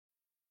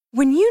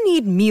When you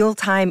need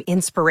mealtime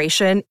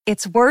inspiration,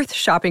 it's worth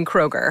shopping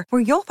Kroger,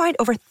 where you'll find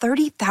over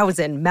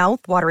 30,000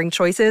 mouth-watering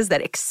choices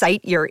that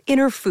excite your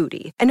inner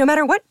foodie. And no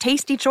matter what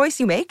tasty choice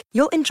you make,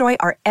 you'll enjoy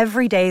our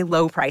everyday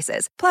low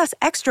prices, plus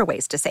extra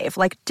ways to save,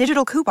 like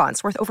digital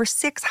coupons worth over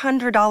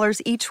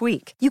 $600 each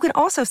week. You can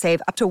also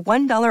save up to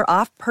 $1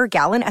 off per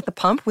gallon at the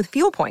pump with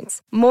fuel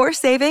points. More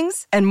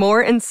savings and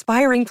more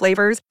inspiring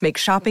flavors make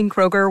shopping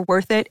Kroger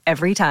worth it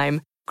every time.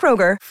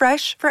 Kroger,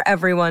 fresh for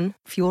everyone.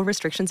 Fuel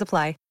restrictions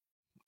apply.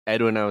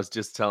 Edwin, I was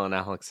just telling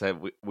Alex that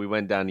we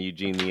went down to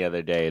Eugene the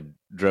other day,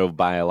 drove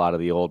by a lot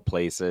of the old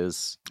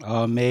places.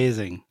 Oh,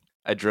 amazing.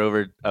 I drove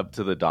her up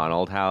to the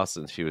Donald house,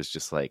 and she was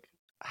just like,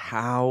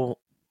 how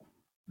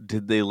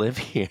did they live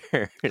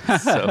here?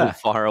 It's so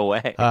far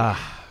away.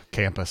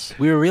 Campus.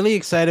 We were really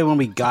excited when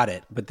we got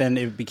it, but then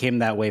it became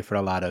that way for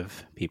a lot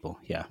of people.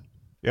 Yeah.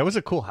 Yeah, it was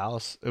a cool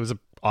house. It was an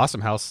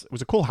awesome house. It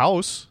was a cool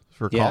house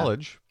for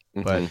college.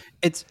 But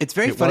it's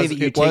very funny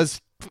that it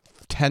was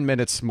 10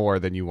 minutes more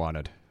than you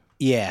wanted.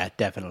 Yeah,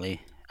 definitely.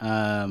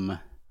 Well,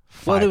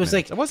 it was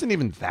like... It wasn't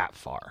even that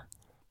far.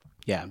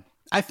 Yeah.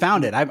 I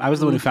found it. I was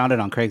the one who found it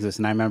on Craigslist,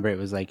 and I remember it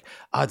was like,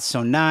 oh, it's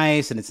so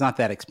nice, and it's not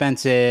that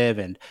expensive,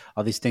 and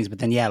all these things. But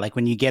then, yeah, like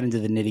when you get into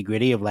the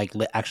nitty-gritty of like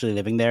actually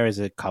living there as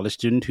a college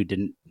student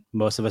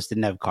most of us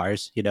didn't have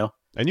cars, you know?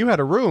 And you had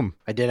a room.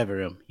 I did have a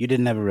room. You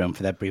didn't have a room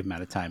for that brief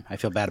amount of time. I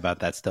feel bad about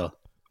that still.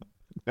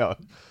 No,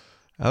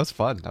 that was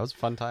fun. That was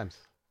fun times.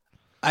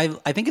 I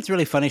think it's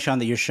really funny, Sean,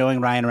 that you're showing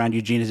Ryan around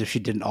Eugene as if she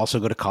didn't also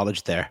go to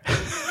college there.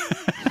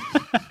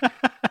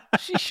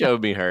 She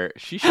showed me her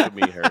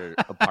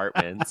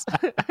apartments.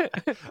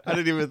 I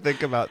didn't even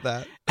think about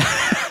that.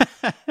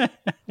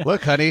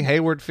 Look, honey,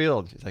 Hayward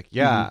Field. She's like,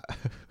 yeah.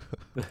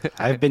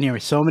 I've been here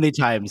so many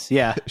times.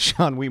 Yeah.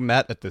 Sean, we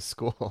met at this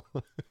school.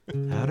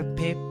 Out of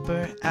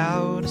paper,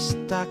 out of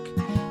stock.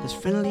 There's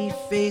friendly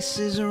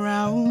faces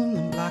around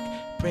the block.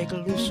 Break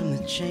loose from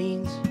the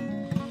chains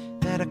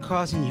that are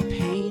causing you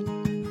pain.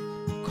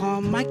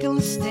 Call Michael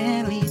and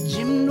Stanley,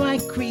 Jim,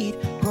 Dwight, Creed.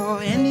 Call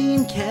Andy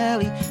and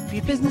Kelly for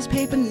your business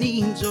paper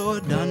needs. Or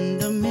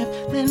Dunder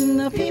Mifflin,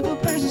 the people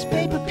versus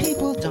paper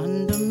people.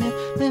 Dunder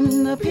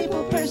Mifflin, the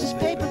people versus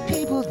paper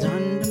people.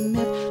 Dunder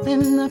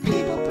Mifflin, the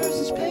people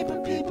versus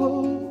paper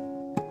people.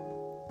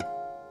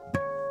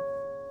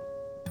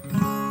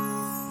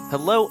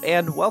 Hello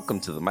and welcome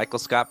to the Michael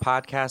Scott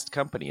Podcast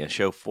Company, a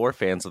show for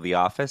fans of The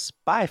Office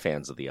by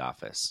fans of The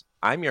Office.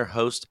 I'm your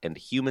host and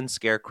human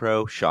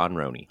scarecrow, Sean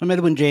Roney. I'm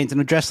Edwin James,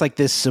 and I'm dressed like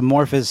this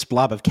amorphous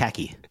blob of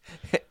khaki.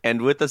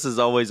 And with us, as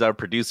always, our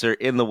producer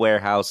in the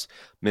warehouse,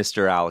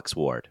 Mr. Alex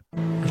Ward.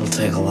 It'll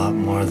take a lot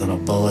more than a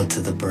bullet to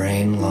the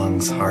brain,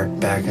 lungs, heart,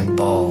 back, and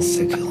balls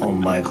to kill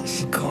Michael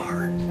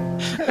Scott.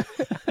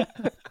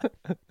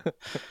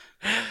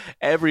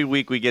 Every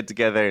week we get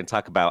together and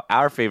talk about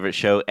our favorite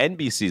show,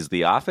 NBC's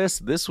The Office.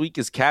 This week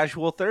is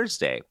Casual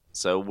Thursday,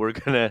 so we're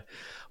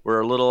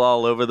a little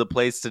all over the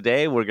place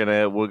today. We're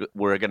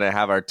gonna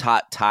have our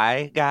Tot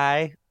Tie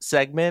Guy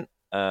segment,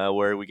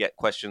 where we get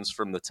questions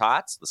from the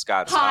Tots, the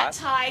Scott's Hot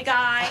Tie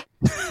Guy.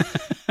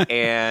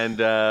 And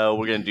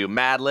we're gonna do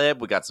Mad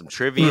Lib. We got some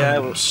trivia.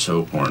 I'm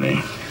so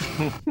horny.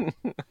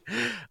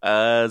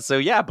 So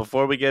yeah,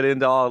 before we get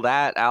into all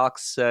that,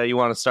 Alex, you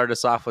want to start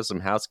us off with some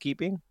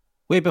housekeeping?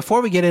 Wait,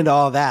 before we get into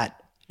all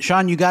that,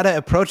 Sean, you got to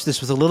approach this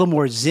with a little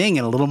more zing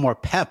and a little more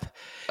pep.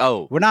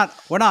 Oh, we're not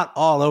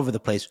all over the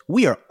place.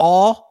 We are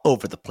all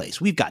over the place.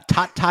 We've got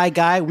Tot Tie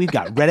Guy, we've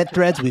got Reddit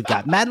threads, we've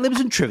got Mad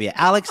Libs and trivia.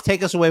 Alex,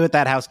 take us away with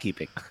that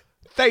housekeeping.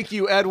 Thank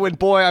you, Edwin.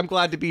 Boy, I'm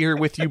glad to be here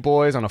with you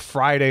boys on a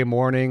Friday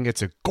morning.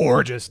 It's a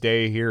gorgeous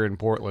day here in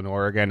Portland,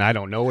 Oregon. I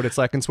don't know what it's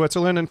like in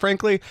Switzerland, and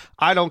frankly,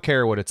 I don't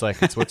care what it's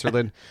like in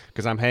Switzerland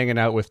because I'm hanging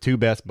out with two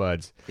best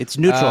buds. It's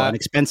neutral and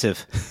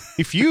expensive.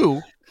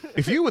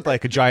 If you would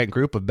like a giant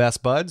group of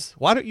best buds,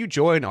 why don't you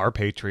join our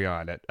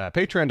Patreon at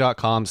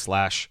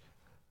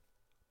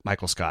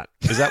patreon.com/Michael Scott.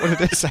 Is that what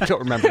it is? I don't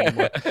remember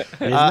anymore. It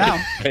is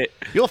now.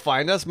 You'll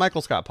find us,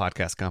 Michael Scott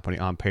Podcast Company,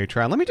 on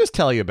Patreon. Let me just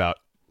tell you about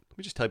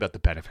the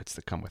benefits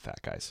that come with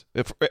that, guys.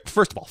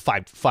 First of all,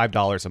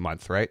 $5 a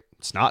month, right?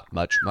 It's not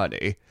much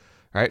money,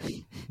 right?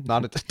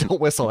 Don't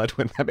whistle,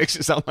 Edwin. That makes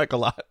it sound like a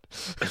lot.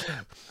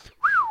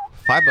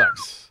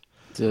 $5.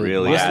 It's a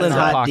really whistling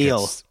hot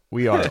deal.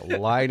 We are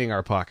lining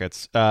our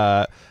pockets.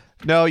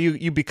 No,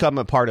 you become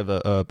a part of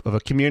a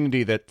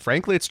community that,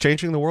 frankly, it's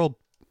changing the world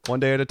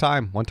one day at a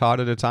time, one tot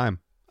at a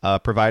time,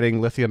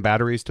 providing lithium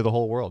batteries to the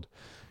whole world.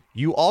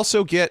 You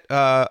also get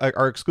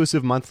our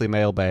exclusive monthly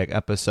mailbag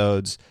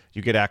episodes.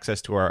 You get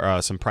access to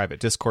our some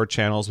private Discord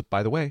channels.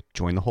 By the way,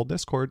 join the whole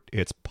Discord.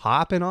 It's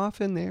popping off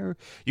in there.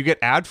 You get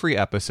ad-free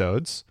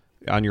episodes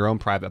on your own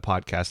private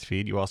podcast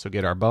feed. You also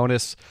get our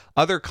bonus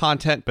other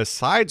content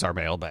besides our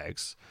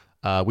mailbags.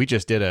 We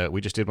just did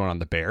one on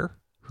The Bear.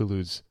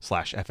 Hulu's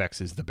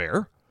 /FX's The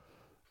Bear.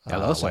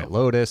 White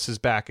Lotus is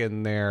back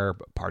in there.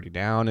 Party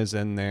Down is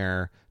in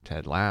there.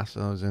 Ted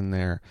Lasso's in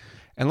there.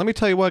 And let me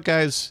tell you what,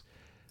 guys.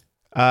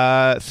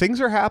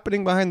 Things are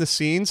happening behind the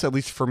scenes, at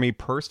least for me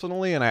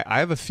personally, and I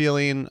have a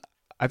feeling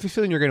I have a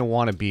feeling you're going to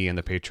want to be in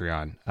the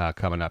Patreon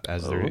coming up,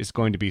 as there is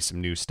going to be some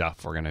new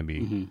stuff we're going to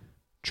be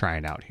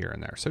trying out here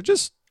and there. So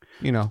just,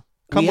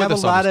 come with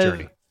us on this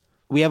journey.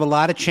 We have a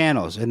lot of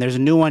channels, and there's a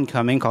new one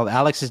coming called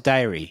Alex's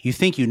Diary. You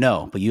think you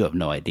know, but you have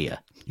no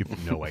idea. You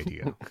have no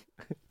idea.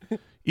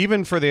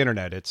 Even for the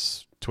internet,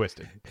 it's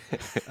twisted.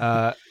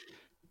 I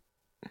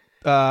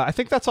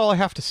think that's all I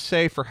have to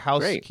say for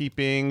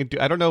housekeeping.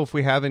 I don't know if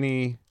we have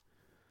any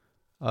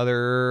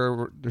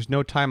other. There's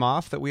no time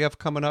off that we have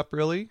coming up,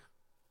 really.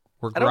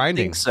 We're grinding. I don't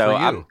think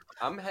so.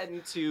 I'm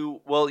heading to.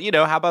 Well,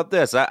 how about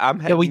this? I'm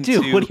heading. Yeah, we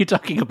do. What are you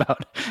talking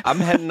about? I'm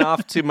heading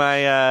off to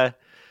my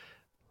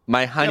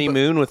my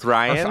honeymoon with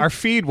Ryan. Our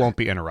feed won't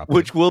be interrupted,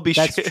 which will be.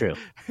 That's true.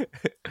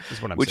 Is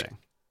what I'm saying.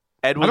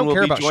 Edwin I don't will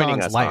care be about joining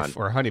Sean's us life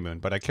on. or honeymoon,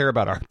 but I care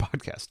about our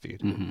podcast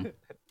feed. Mm-hmm.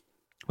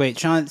 Wait,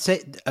 Sean,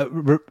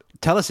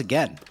 tell us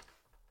again.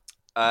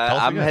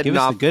 I'm heading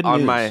off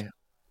on my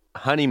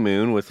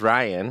honeymoon with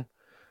Ryan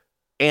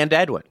and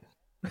Edwin.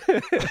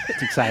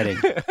 It's exciting.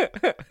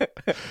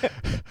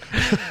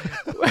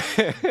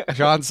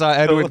 Sean saw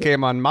Edwin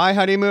came on my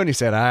honeymoon. He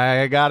said,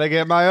 I got to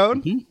get my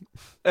own. Mm-hmm.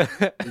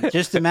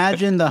 Just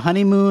imagine the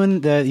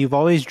honeymoon that you've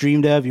always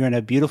dreamed of. You're in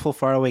a beautiful,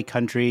 faraway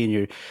country, and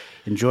you're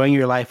enjoying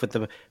your life with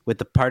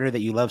the partner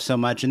that you love so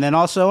much. And then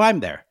also, I'm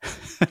there.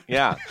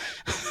 Yeah.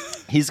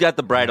 He's got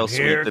the bridal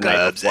suite the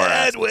night before.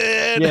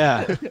 Edwin.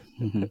 Yeah.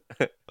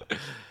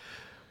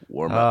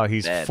 Warm up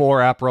he's bed. 4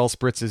 Aperol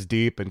spritzes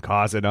deep and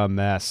causing a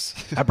mess.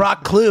 I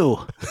brought Clue.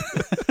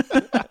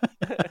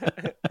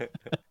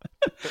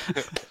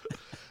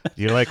 Do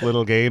you like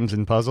little games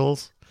and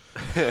puzzles?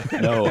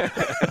 No.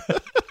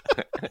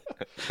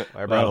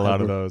 I brought a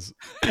lot of those.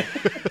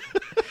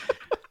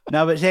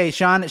 No, but hey,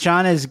 Sean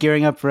is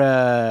gearing up for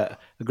a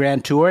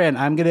grand tour, and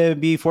I'm going to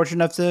be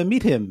fortunate enough to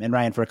meet him and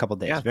Ryan for a couple of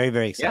days. Yeah. Very,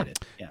 very excited.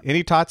 Yeah. Yeah.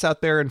 Any tots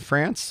out there in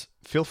France?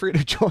 Feel free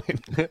to join.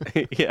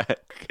 Yeah.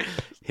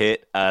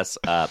 Hit us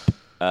up.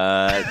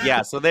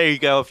 So there you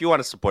go. If you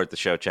want to support the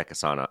show, check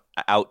us out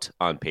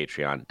on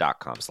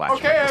patreon.com/.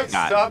 Okay,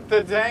 stop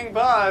the dang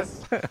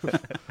bus.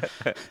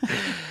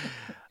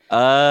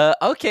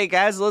 Okay,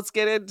 guys, let's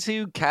get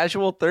into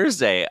Casual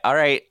Thursday. All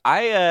right,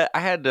 I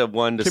had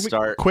one to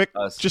start. Quick,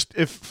 just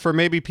if for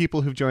maybe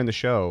people who've joined the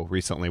show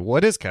recently,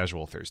 what is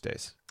Casual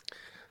Thursdays?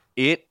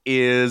 It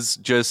is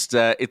just,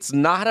 it's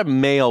not a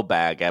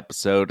mailbag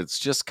episode. It's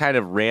just kind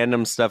of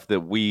random stuff that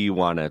we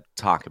want to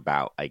talk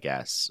about, I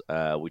guess.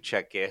 We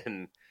check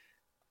in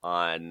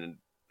on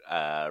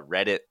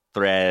Reddit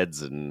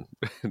threads, and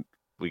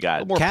we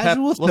got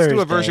Casual Thursday. Let's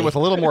do a version with a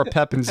little more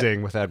pep and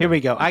zing with that. Here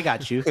we go. I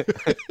got you.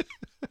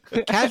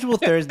 Casual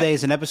Thursday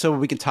is an episode where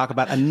we can talk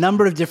about a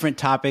number of different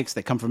topics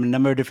that come from a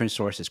number of different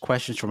sources.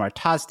 Questions from our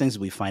tots, things that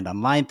we find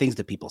online, things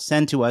that people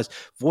send to us,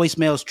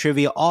 voicemails,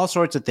 trivia, all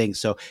sorts of things.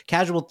 So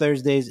Casual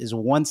Thursdays is a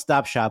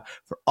one-stop shop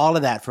for all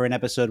of that, for an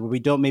episode where we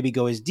don't maybe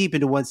go as deep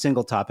into one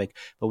single topic,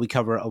 but we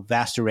cover a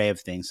vast array of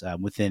things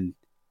within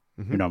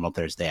your normal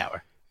Thursday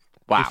hour.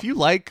 Wow. If you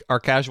like our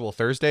Casual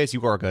Thursdays,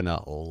 you are going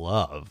to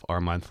love our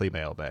monthly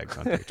mailbags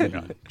on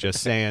Patreon.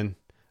 Just saying.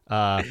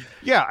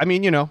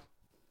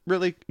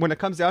 Really, when it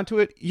comes down to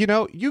it, you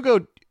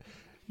go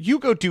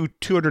do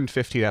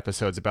 215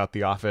 episodes about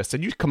The Office,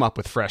 and you come up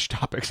with fresh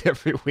topics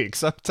every week.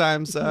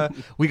 Sometimes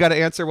we got to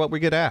answer what we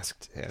get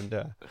asked,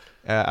 and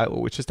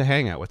which is to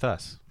hang out with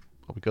us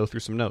while we go through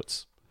some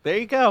notes. There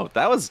you go.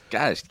 That was,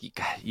 gosh,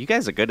 you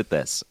guys are good at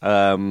this.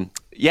 So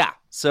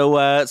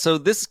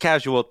this is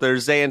Casual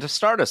Thursday, and to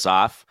start us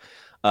off,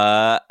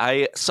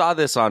 I saw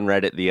this on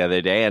Reddit the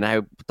other day, and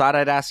I thought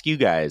I'd ask you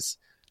guys.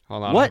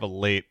 Hold on, I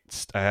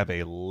have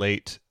a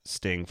late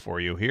sting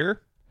for you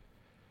here.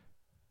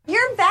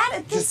 You're bad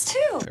at this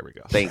too. There we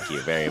go. Thank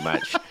you very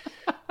much.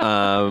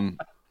 What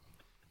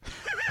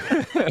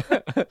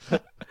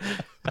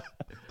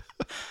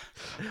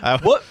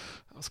That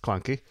was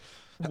clunky.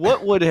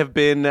 What would have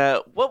been?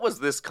 What was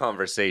this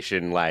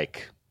conversation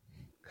like?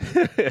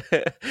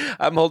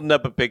 I'm holding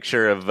up a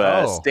picture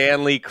of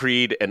Stanley,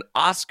 Creed, and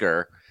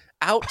Oscar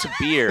out to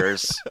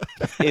beers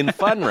in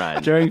Fun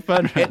Run During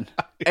Fun Run.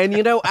 And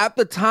at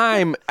the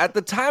time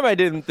I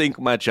didn't think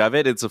much of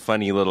it. It's a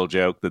funny little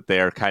joke that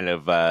they're kind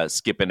of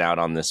skipping out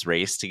on this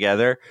race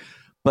together,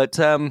 but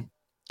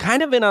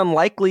kind of an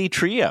unlikely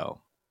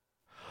trio.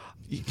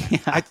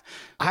 Yeah,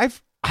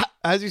 I've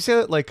as you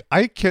said, like,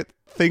 I can't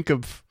think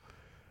of.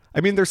 I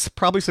mean, there's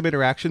probably some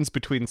interactions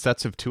between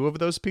sets of two of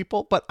those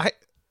people, but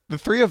the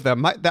three of them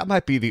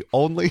might be the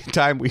only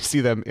time we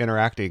see them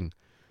interacting.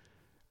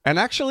 And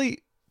actually,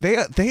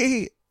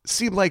 they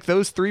seem like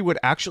those three would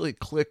actually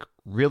click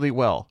really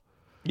well.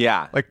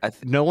 Yeah, like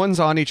no one's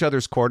on each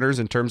other's corners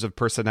in terms of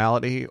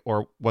personality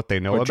or what they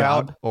know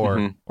about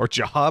or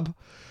job.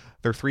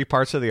 They're three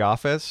parts of The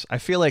Office. I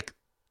feel like,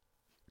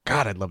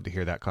 God, I'd love to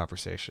hear that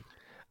conversation.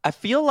 I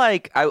feel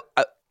like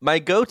my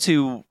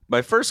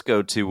first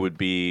go-to would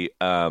be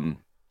that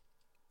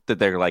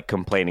they're like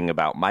complaining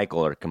about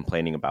Michael or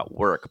complaining about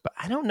work, but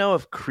I don't know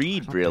if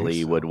Creed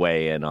really would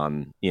weigh in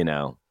on, you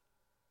never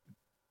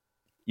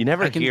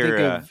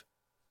hear.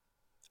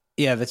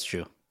 Yeah, that's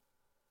true.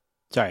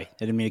 Sorry, I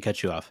didn't mean to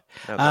cut you off.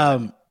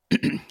 Okay.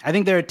 I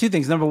think there are two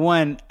things. Number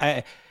one,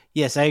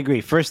 yes, I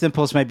agree. First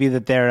impulse might be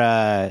that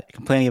they're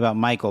complaining about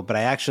Michael, but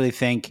I actually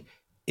think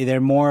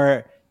they're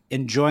more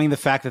enjoying the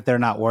fact that they're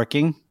not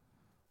working.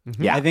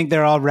 Yeah. I think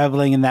they're all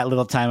reveling in that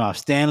little time off.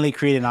 Stanley,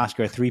 Creed, and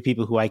Oscar are three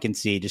people who I can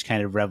see just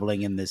kind of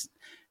reveling in this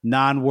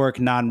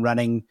non-work,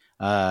 non-running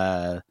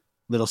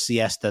little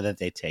siesta that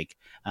they take.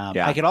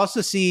 I could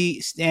also see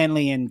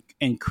Stanley and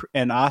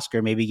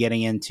Oscar maybe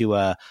getting into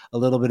a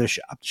little bit of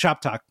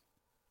shop talk,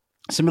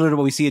 similar to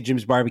what we see at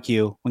Jim's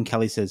barbecue when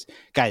Kelly says,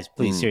 "Guys,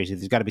 please, seriously,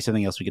 there's got to be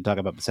something else we could talk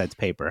about besides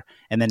paper,"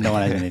 and then no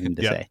one has anything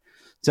to say.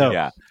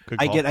 So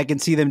I can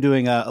see them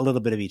doing a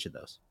little bit of each of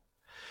those.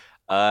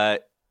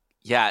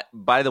 Yeah.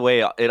 By the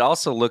way, it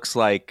also looks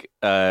like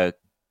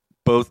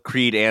both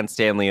Creed and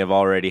Stanley have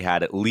already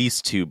had at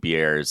least 2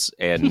 beers,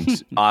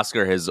 and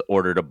Oscar has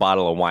ordered a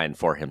bottle of wine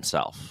for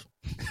himself.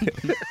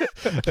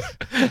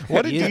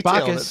 What a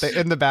detail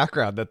in the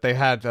background that they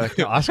had.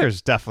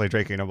 Oscar's definitely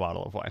drinking a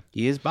bottle of wine.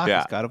 He is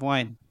Bacchus, god of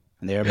wine,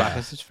 and they are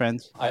Bacchus'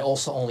 friends. I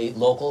also only eat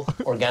local,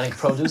 organic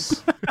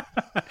produce.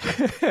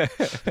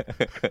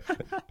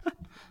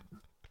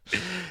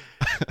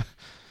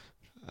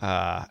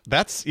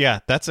 That's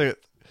a.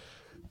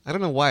 I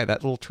don't know why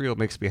that little trio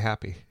makes me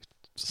happy.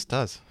 It just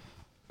does.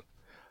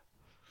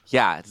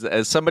 Yeah,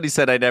 as somebody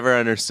said, I never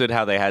understood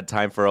how they had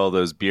time for all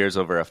those beers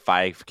over a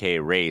 5K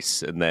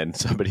race. And then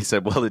somebody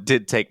said, well, it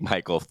did take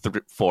Michael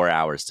 4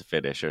 hours to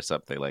finish or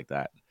something like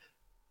that.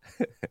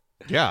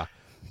 Yeah.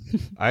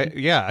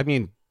 I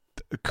mean,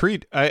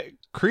 Creed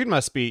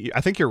must be,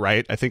 I think you're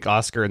right. I think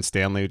Oscar and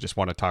Stanley just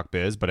want to talk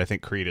biz, but I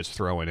think Creed is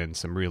throwing in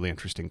some really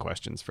interesting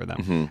questions for them.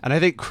 Mm-hmm. And I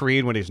think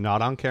Creed, when he's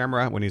not on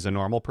camera, when he's a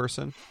normal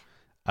person,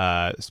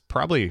 is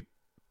probably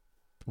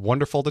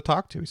wonderful to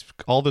talk to. He's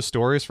all the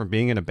stories from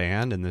being in a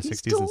band in the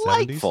 60s and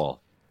 70s.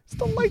 It's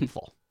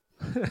delightful.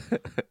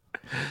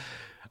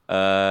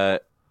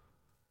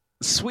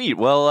 Sweet.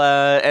 Well,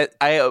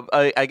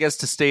 I guess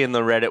to stay in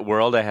the Reddit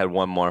world, I had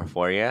one more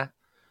for you.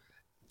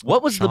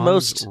 What was Sean's the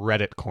most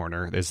Reddit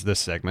corner is this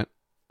segment?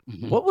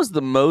 What was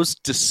the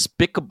most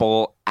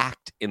despicable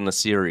act in the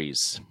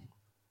series?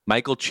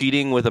 Michael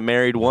cheating with a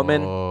married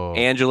woman,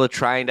 Angela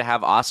trying to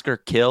have Oscar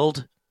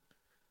killed,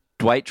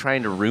 Dwight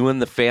trying to ruin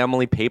the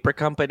family paper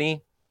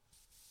company,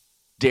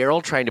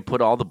 Daryl trying to put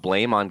all the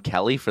blame on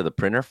Kelly for the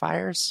printer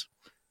fires,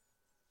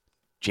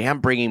 Jam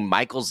bringing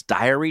Michael's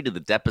diary to the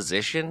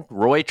deposition,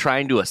 Roy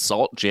trying to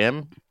assault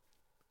Jim,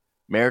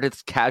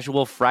 Meredith's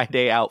casual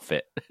Friday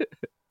outfit.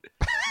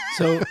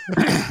 So,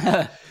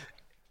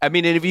 I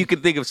mean, and if you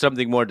could think of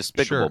something more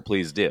despicable,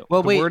 please do.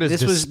 Well, wait, the word is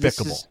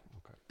despicable.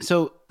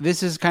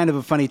 This is kind of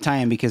a funny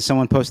time because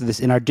someone posted this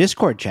in our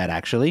Discord chat,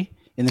 actually,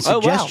 in the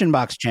suggestion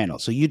box channel.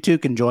 So you too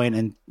can join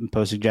and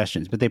post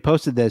suggestions. But they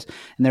posted this,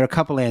 and there are a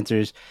couple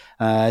answers.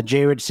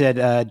 J-Rich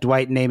said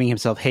Dwight naming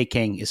himself Hey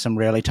King is some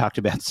rarely talked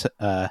about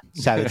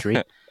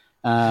savagery.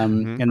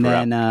 And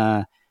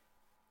then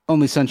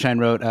Only Sunshine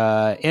wrote,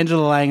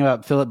 Angela lying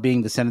about Philip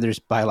being the senator's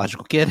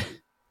biological kid.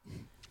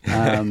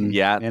 And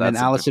then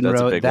Allison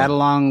wrote that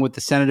along with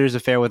the senator's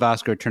affair with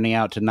Oscar turning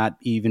out to not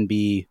even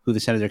be who the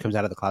senator comes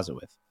out of the closet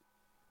with.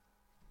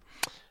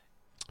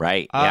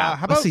 Right. Yeah.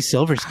 How about Wesley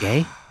Silver's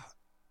gay?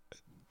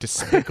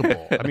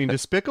 Despicable. I mean,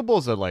 despicable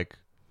is a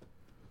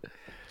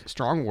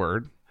strong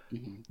word.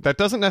 That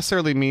doesn't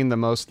necessarily mean the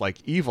most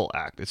evil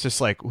act. It's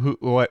just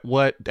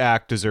what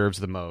act deserves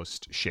the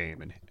most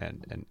shame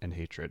and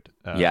hatred.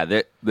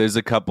 There's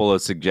a couple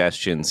of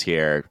suggestions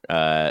here.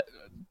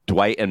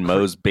 Dwight and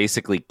Mose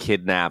basically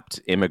kidnapped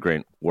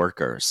immigrant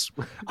workers.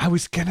 I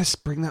was gonna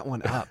bring that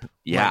one up.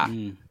 Yeah.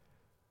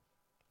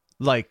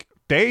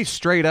 They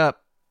straight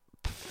up,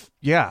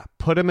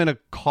 put him in a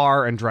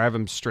car and drive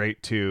him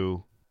straight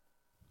to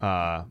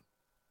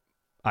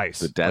ICE.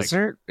 The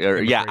desert?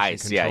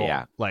 ICE. Control,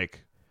 yeah.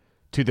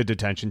 To the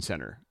detention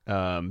center.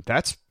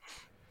 That's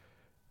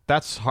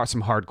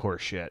some hardcore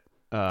shit.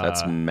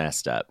 That's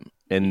messed up.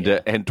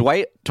 And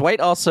Dwight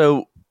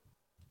also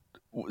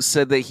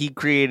said that he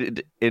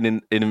created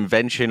an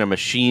invention, a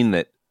machine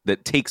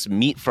that takes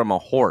meat from a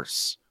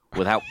horse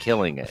without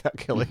killing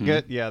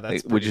it. Yeah,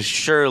 that's which is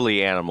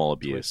surely animal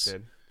abuse.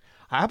 Twisted.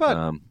 How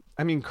about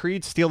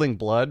Creed stealing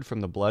blood from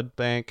the blood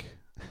bank?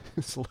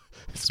 That's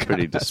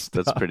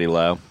pretty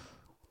low.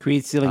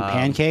 Creed stealing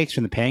pancakes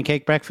from the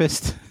pancake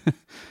breakfast.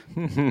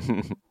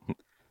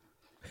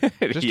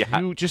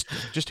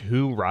 Just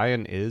who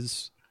Ryan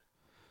is.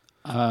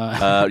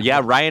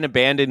 Ryan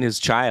abandoned his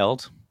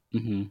child.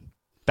 Mm-hmm.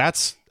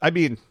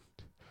 He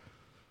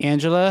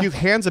Angela.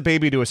 hands a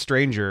baby to a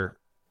stranger.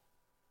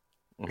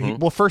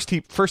 Mm-hmm. First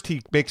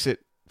he makes it.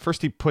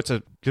 First he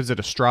gives it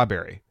a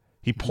strawberry.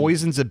 He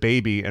poisons a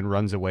baby and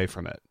runs away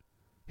from it.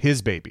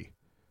 His baby.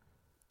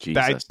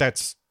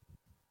 Jesus.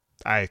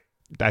 I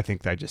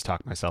think I just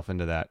talked myself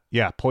into that.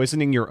 Yeah,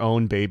 poisoning your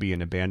own baby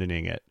and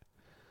abandoning it.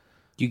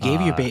 You gave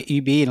your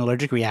baby an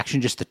allergic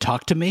reaction just to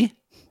talk to me?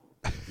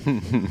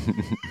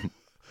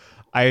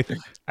 I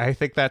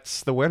think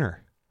that's the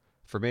winner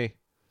for me.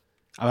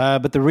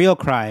 But the real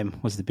crime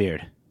was the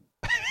beard.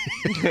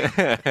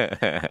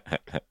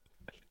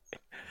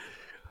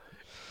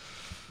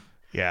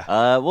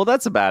 Yeah. Well,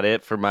 that's about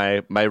it for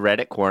my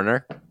Reddit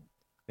corner.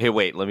 Hey,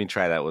 wait, let me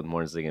try that with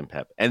more zing and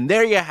pep. And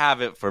there you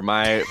have it for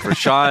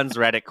Sean's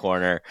Reddit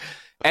corner.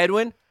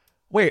 Edwin?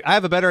 Wait, I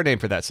have a better name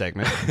for that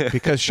segment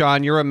because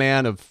Sean, you're a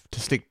man of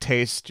distinct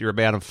taste. You're a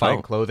man of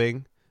fine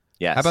clothing.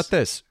 Yes. How about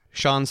this?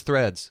 Sean's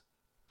Threads.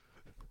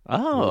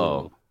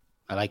 Oh, Ooh,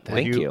 I like that.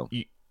 thank you.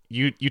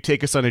 You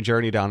take us on a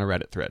journey down a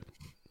Reddit thread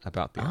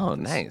about the office.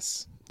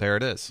 Nice. There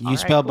it is. You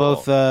spell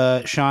both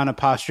Sean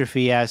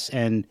apostrophe S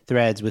and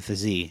threads with a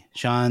Z.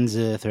 Sean's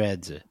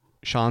Threads.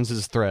 Sean's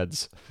is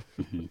Threads.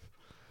 Mm-hmm.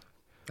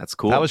 That's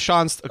cool. That was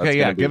Sean's. Okay, That's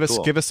yeah. gonna be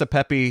cool. Give us a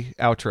peppy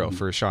outro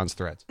for Sean's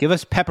Threads. Give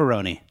us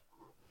pepperoni.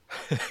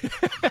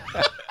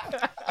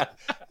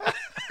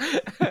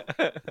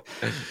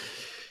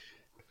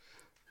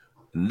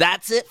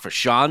 That's it for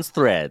Sean's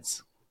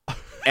Threads.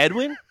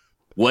 Edwin,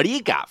 what do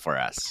you got for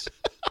us?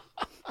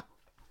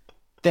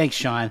 Thanks,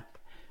 Sean.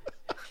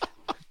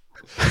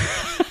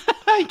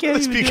 I can't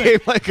This even do became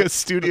it. like a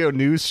studio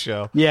news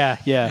show. Yeah,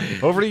 yeah.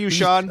 Over to you,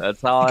 Sean.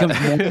 That's all.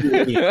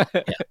 Yeah.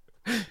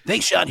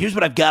 Thanks, Sean. Here's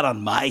what I've got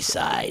on my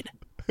side.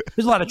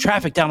 There's a lot of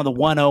traffic down on the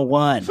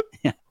 101.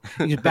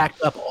 He's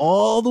backed up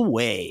all the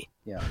way.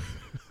 Yeah.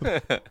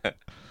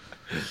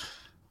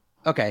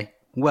 Okay.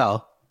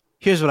 Well,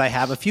 here's what I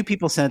have. A few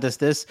people sent us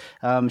this.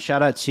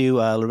 Shout out to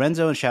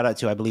Lorenzo and shout out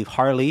to, I believe,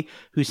 Harley,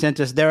 who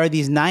sent us. There are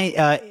these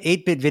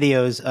 8-bit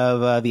videos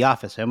of The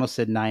Office. I almost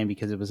said 9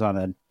 because it was on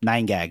a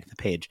 9gag, the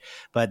page.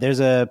 But there's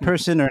a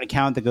person or an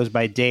account that goes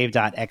by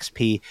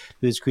Dave.xp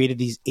who has created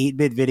these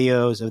 8-bit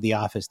videos of The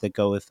Office that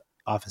go with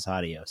Office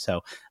audio.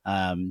 So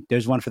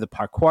there's one for the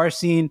parkour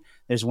scene.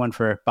 There's one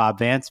for Bob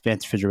Vance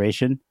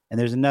Refrigeration. And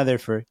there's another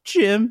for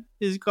Jim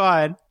is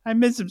gone. I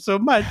miss him so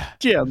much,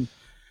 Jim.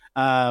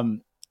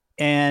 And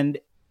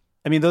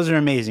I mean, those are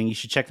amazing. You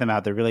should check them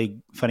out. They're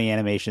really funny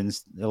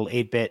animations, little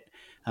 8-bit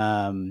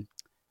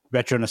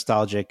retro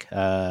nostalgic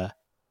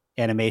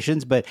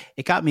animations. But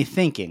it got me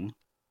thinking,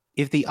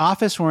 if The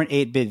Office were an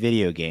 8-bit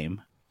video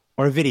game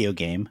or a video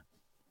game,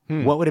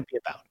 what would it be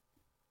about?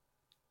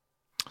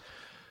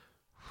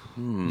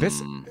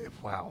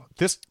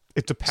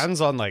 It depends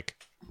on like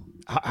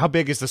how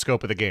big is the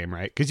scope of the game,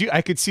 right? Because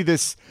I could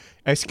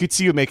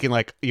see you making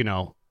like, you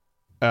know,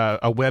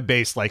 a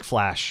web-based like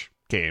Flash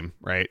game,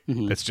 right?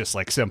 That's just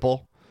like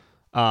simple.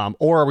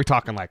 Or are we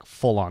talking like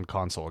full-on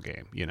console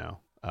game, you know?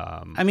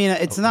 I mean,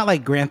 it's not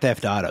like Grand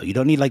Theft Auto. You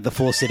don't need like the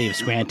full city of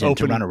Scranton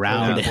to run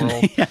around.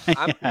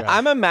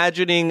 I'm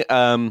imagining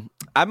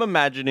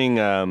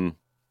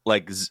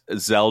like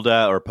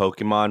Zelda or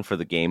Pokemon for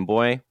the Game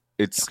Boy.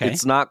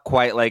 It's not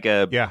quite like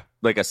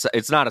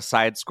it's not a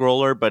side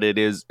scroller, but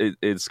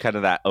it's kind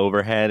of that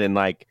overhead and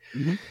like,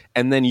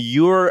 and then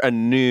you're a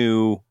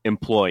new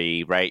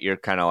employee, right? You're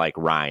kind of like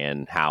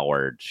Ryan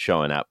Howard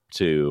showing up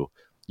to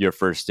your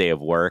first day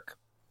of work.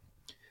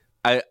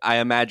 I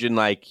imagine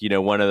like, you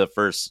know, one of the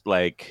first,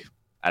 like,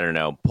 I don't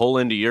know, pull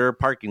into your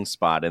parking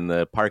spot in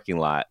the parking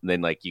lot. And then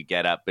like you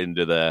get up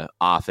into the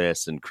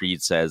office and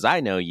Creed says,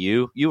 I know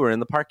you were in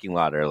the parking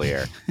lot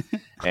earlier.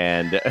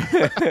 and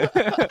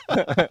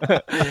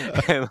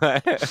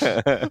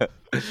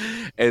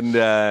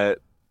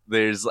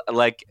there's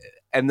like,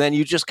 and then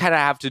you just kind of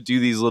have to do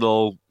these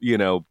little, you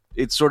know,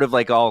 it's sort of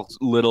like all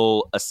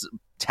little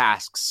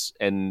tasks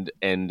and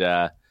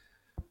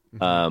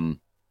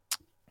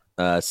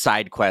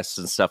side quests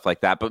and stuff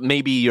like that. But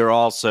maybe you're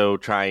also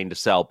trying to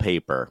sell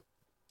paper.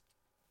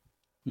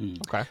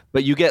 Okay.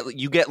 But you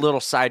get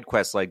little side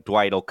quests, like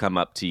Dwight will come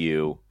up to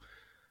you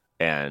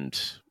and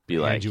be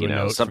like, you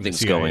know,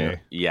 something's going on.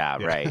 Yeah,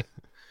 right.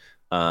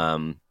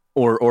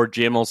 Or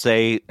Jim will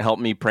say, help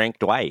me prank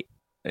Dwight.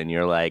 And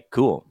you're like,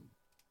 cool.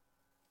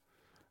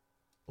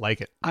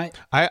 Like it. I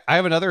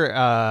have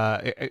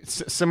another,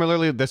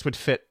 similarly, this would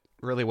fit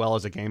really well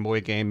as a Game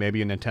Boy game,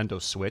 maybe a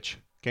Nintendo Switch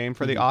game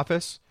for The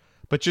Office.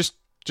 But just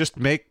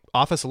make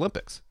Office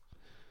Olympics.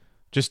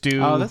 Just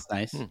do. Oh, that's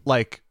nice.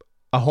 Like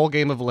a whole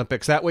game of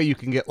Olympics. That way you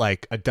can get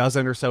like a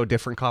dozen or so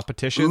different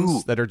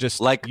competitions that are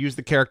just like use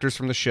the characters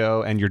from the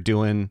show, and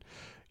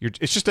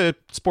it's just a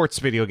sports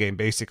video game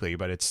basically,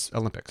 but it's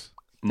Olympics.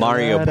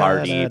 Mario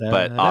Party,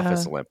 but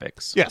Office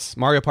Olympics. Yes,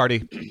 Mario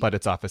Party, but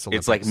it's Office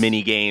Olympics. It's like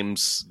mini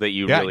games that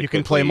you you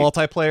can play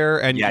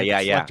multiplayer, and you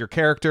select your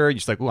character. You're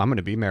just like, oh, I'm going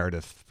to be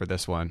Meredith for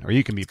this one, or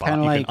you can be Bob.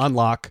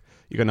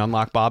 You can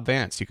unlock Bob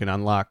Vance. You can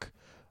unlock,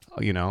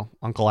 you know,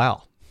 Uncle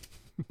Al.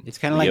 It's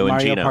kind of like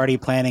Mario Party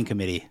Planning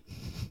Committee.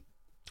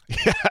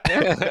 Yeah.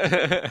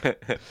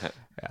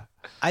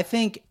 I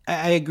think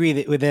I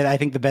agree with it. I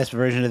think the best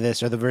version of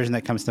this, or the version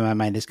that comes to my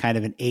mind, is kind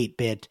of an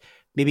 8-bit,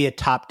 maybe a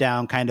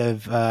top-down kind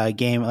of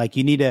game. Like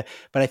you need to,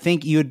 but I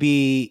think it would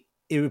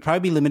probably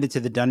be limited to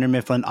the Dunder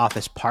Mifflin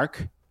Office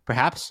Park,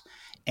 perhaps,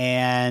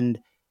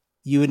 and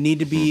you would need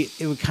to be.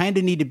 It would kind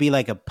of need to be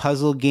like a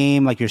puzzle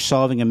game, like you're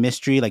solving a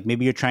mystery. Like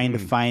maybe you're trying to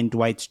find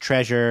Dwight's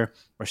treasure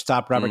or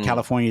stop Robert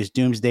California's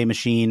doomsday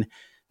machine.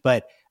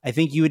 But I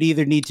think you would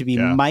either need to be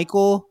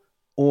Michael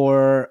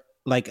or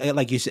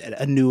like you said,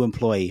 a new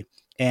employee.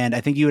 And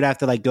I think you would have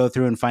to like go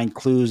through and find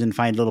clues and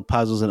find little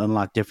puzzles and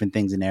unlock different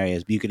things in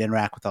areas. But you could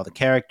interact with all the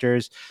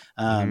characters.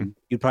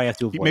 You'd probably have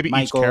to avoid Maybe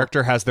Michael. each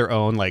character has their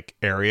own like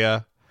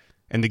area,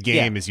 and the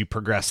game as you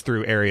progress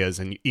through areas,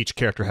 and each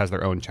character has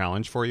their own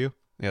challenge for you.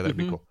 Yeah, that'd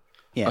be cool.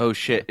 Yeah. Oh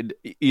shit!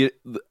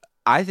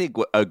 I think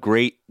a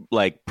great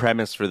like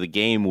premise for the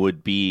game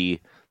would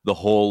be the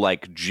whole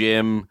like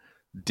Jim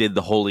did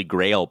the Holy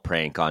Grail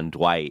prank on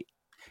Dwight.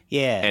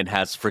 Yeah. And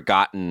has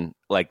forgotten,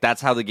 like,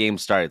 that's how the game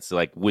starts,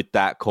 like, with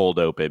that cold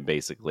open,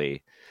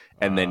 basically.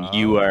 And then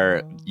you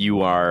are,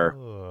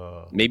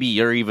 maybe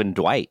you're even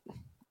Dwight,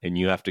 and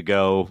you have to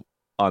go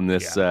on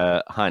this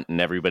hunt, and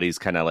everybody's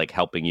kind of, like,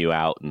 helping you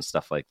out and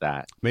stuff like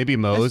that. Maybe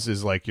Mose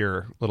is, like,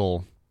 your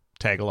little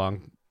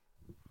tag-along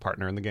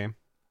partner in the game.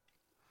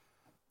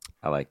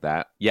 I like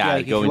that. Yeah,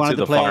 like going to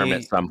the farm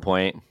at some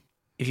point.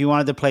 If you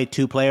wanted to play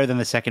 2-player, then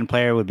the second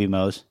player would be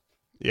Mose.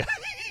 Yeah.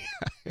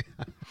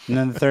 And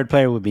then the third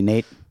player would be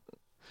Nate.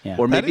 Yeah.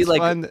 Or maybe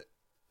like fun.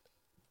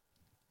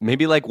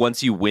 Maybe like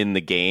once you win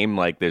the game,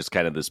 like there's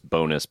kind of this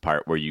bonus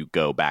part where you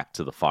go back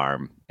to the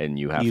farm and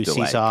you have to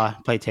seesaw,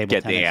 like play table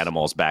get tennis. the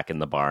animals back in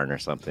the barn or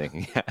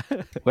something.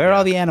 Where are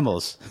all the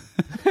animals?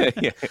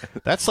 Yeah.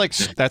 That's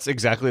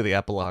exactly the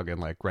epilogue in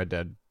like Red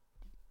Dead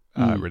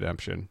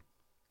Redemption.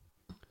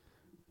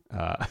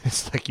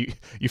 It's like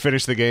you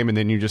finish the game and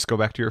then you just go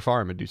back to your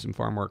farm and do some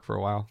farm work for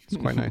a while. It's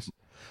quite nice.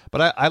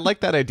 But I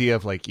like that idea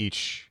of like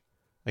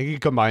I think you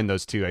combine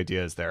those two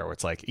ideas there where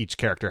it's like each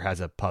character has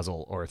a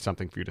puzzle or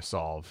something for you to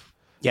solve.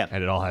 Yeah.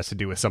 And it all has to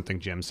do with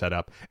something Jim set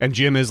up. And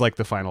Jim is like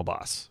the final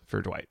boss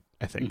for Dwight,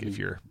 I think, if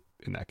you're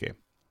in that game.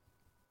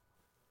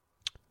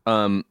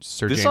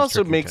 Sir This James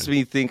also Trickington. makes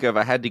me think of,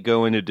 I had to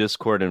go into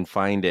Discord and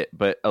find it,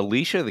 but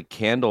Alicia the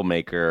Candle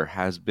Maker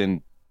has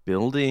been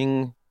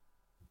building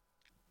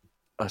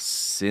a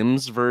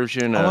Sims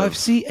version of I've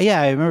seen.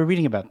 Yeah, I remember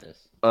reading about this.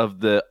 of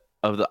the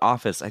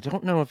Office. I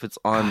don't know if it's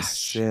on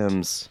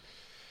Sims.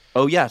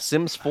 Oh yeah,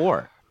 Sims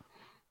 4.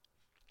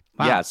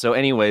 Wow. Yeah. So,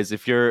 anyways,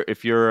 if you're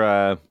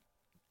a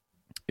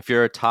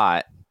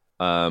tot,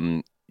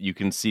 you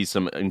can see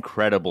some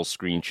incredible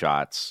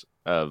screenshots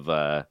of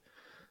the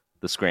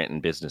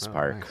Scranton Business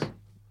Park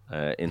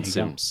in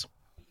Sims.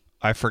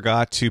 I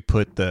forgot to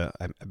put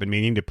I've been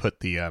meaning to put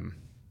the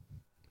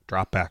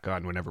drop back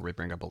on whenever we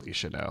bring up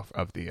Alicia now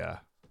of the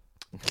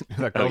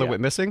that girl that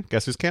went missing.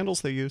 Guess whose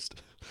candles they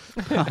used?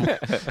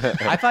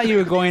 I thought you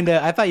were going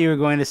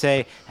to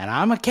say, and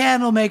I'm a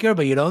candle maker,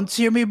 but you don't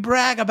hear me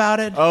brag about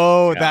it.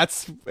 Oh,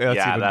 that's even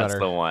that's better.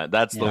 the one.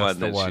 That's the one. That's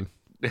the one.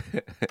 That's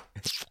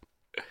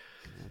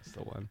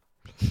the one.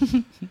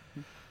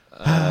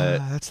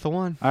 That's the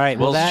one. All right.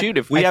 Well, that, shoot,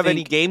 if we I have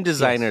any think- game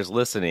designers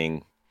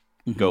listening,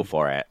 go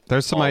for it.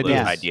 There's some All those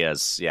ideas.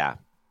 ideas, yeah.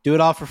 Do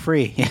it all for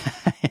free.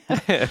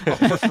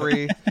 For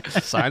free.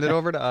 Sign it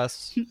over to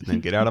us and then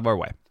get out of our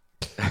way.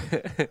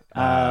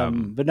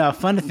 But no,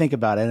 fun to think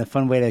about it and a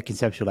fun way to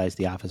conceptualize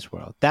the office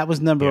world. That was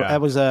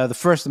the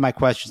first of my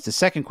questions. The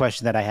second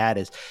question that I had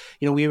is,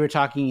 we were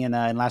talking in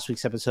last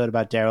week's episode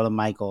about Daryl and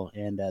Michael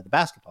and the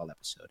basketball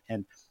episode,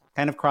 and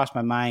kind of crossed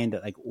my mind,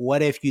 like,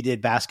 what if you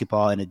did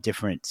basketball in a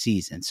different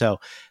season? So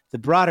the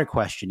broader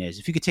question is,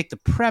 if you could take the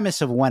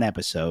premise of one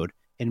episode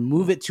and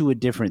move it to a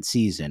different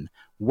season,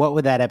 what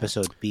would that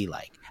episode be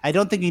like? I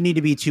don't think you need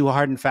to be too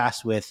hard and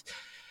fast with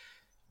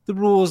the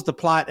rules, the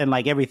plot, and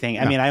like everything.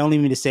 I mean, I only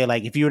mean to say,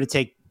 like, if you were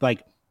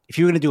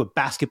going to do a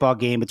basketball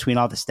game between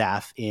all the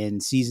staff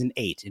in season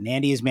 8, and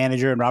Andy is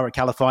manager, and Robert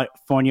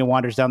California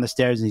wanders down the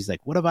stairs, and he's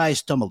like, "What have I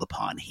stumbled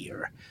upon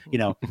here?"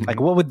 Like,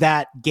 what would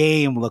that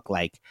game look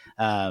like?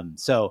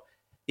 So,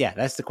 yeah,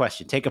 that's the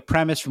question. Take a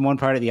premise from one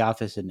part of the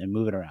office and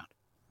move it around.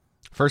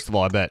 First of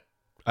all, I bet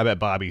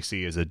Bobby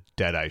C is a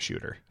dead-eye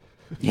shooter.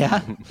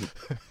 Yeah,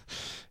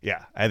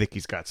 Yeah, I think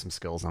he's got some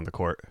skills on the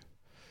court.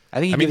 I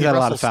think he gives out a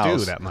lot of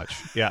fouls. That much.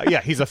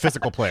 Yeah, he's a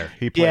physical player.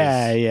 He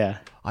plays. Yeah.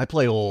 I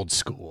play old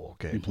school.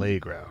 Okay,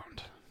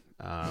 playground.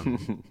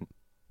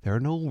 There are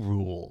no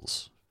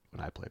rules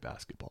when I play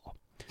basketball.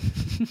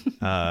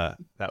 That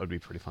would be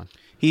pretty fun.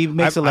 He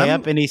makes a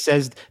layup and he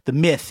says the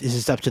myth is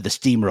it's up to the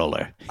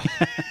steamroller.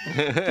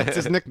 That's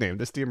his nickname,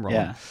 the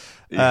steamroller.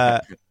 Yeah.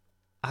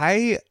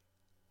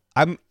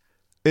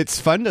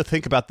 It's fun to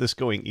think about this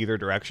going either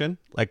direction,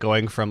 like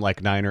going from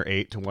like 9 or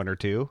 8 to 1 or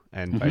 2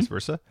 and vice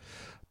versa.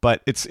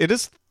 But it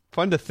is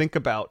fun to think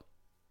about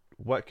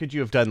what could you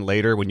have done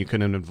later when you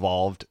could have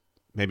involved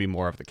maybe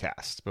more of the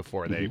cast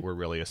before they were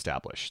really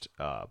established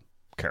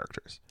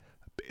characters.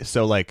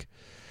 So like,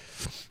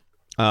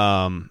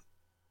 I'm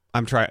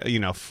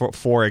trying,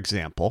 for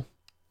example,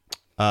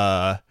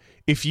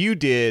 if you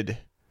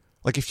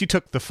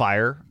took the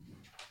fire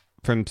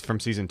from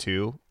season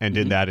 2 and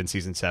did that in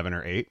season 7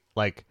 or 8,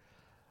 like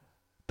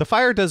the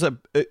fire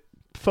it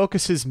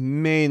focuses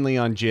mainly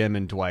on Jim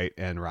and Dwight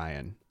and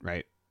Ryan,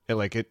 right?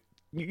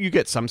 You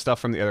get some stuff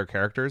from the other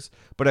characters,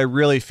 but I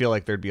really feel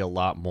like there'd be a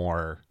lot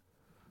more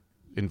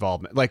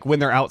involvement. Like when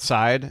they're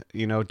outside,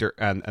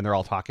 and they're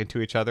all talking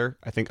to each other,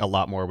 I think a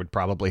lot more would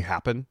probably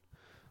happen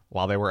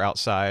while they were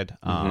outside.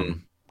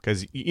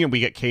 Because we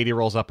get Katie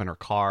rolls up in her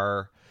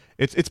car.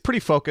 It's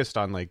pretty focused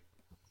on like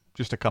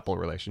just a couple of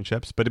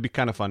relationships, but it'd be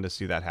kind of fun to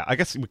see that happen. I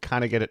guess we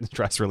kind of get it in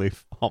Dress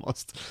Relief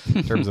almost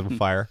in terms of a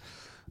fire.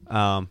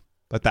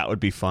 But that would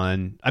be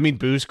fun. I mean,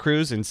 Booze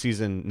Cruise in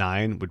season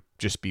 9 would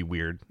just be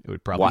weird. It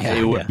would probably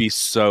it would be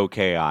so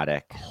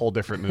chaotic. A whole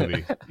different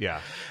movie.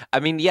 Yeah. I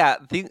mean,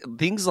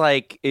 things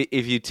like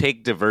if you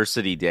take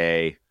Diversity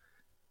Day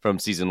from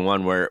season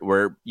 1,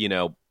 where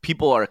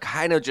people are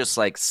kind of just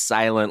like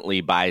silently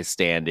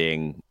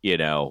bystanding,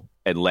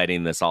 and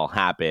letting this all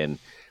happen.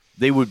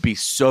 They would be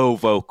so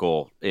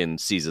vocal in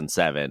season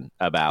 7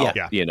 about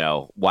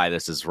why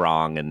this is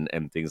wrong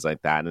and things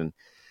like that. And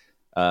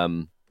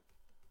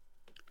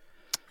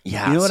you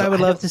know what I would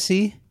love to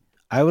see?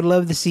 I would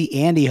love to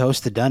see Andy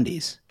host the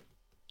Dundies.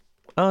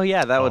 Oh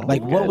yeah, that would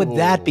like. What would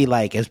that be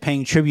like as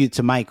paying tribute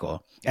to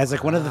Michael? As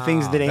like one of the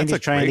things that Andy's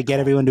trying to get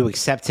everyone to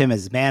accept him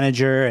as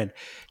manager, and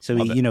so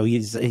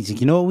he's like,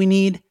 you know what we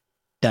need?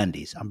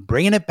 Dundies. I'm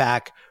bringing it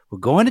back. We're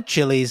going to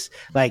Chili's.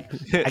 Like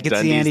I could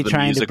see Andy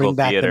trying to bring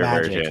back the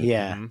magic.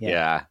 Version.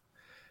 Yeah.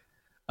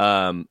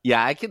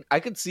 I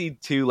could see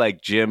too,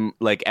 like Jim,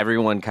 like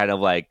everyone kind of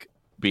like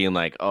being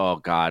like, oh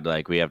God,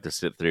 like we have to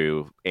sit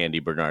through Andy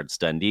Bernard's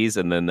Dundies,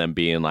 and then them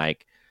being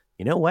like,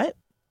 you know what?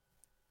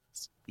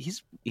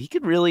 He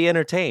could really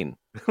entertain.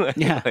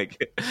 Yeah,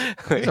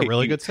 he's a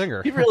really good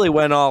singer. He really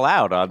went all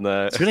out on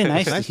the. It's really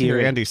nice to hear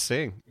Andy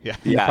sing. Yeah,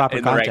 in the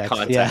proper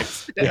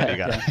context. The right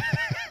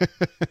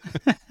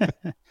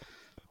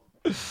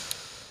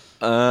context.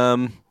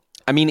 I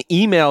mean,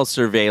 email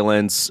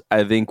surveillance,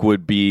 I think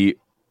would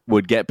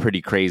get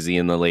pretty crazy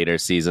in the later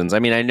seasons. I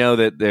mean, I know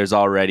that there's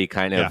already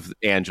kind of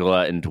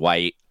Angela and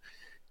Dwight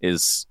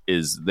is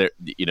there.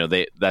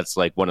 That's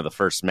like one of the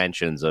first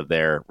mentions of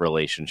their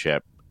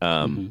relationship.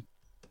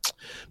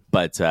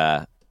 But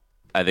I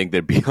think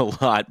there'd be a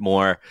lot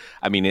more.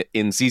 I mean,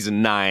 in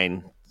season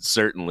 9,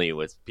 certainly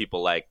with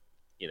people like,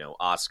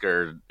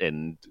 Oscar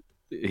and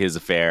his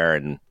affair,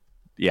 and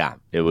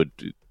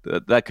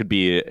that could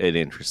be an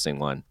interesting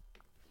one.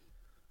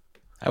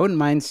 I wouldn't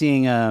mind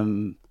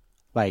seeing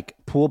like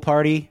pool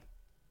party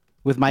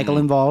with Michael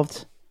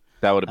involved.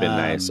 That would have been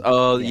nice.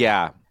 Oh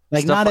yeah.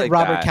 Like Stuff not at like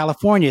Robert that.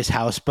 California's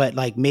house, but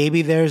like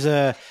maybe there's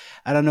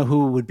I don't know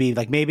who it would be.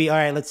 Like maybe, all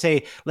right, let's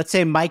say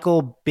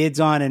Michael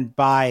bids on and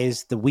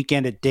buys the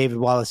weekend at David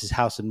Wallace's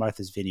house in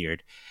Martha's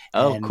Vineyard.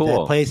 Oh, and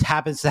cool. The place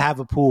happens to have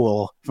a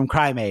pool from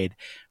Crime Aid.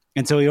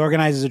 And so he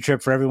organizes a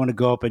trip for everyone to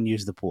go up and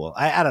use the pool.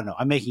 I don't know.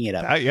 I'm making it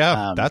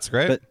up. That's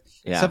great. But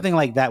something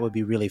like that would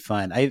be really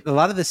fun. A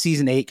lot of the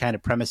season 8 kind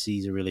of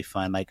premises are really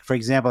fun. Like, for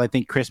example, I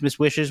think Christmas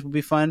wishes would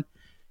be fun.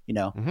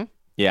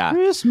 Yeah.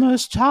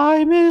 Christmas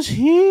time is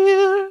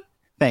here.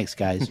 Thanks,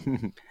 guys.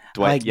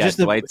 Dwight,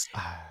 Dwight's...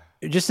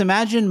 Just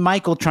imagine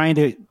Michael trying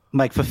to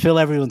like fulfill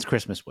everyone's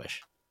Christmas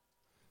wish.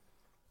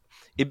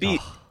 It'd be.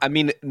 I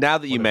mean, now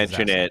that you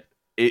mention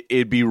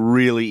it'd be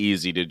really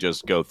easy to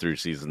just go through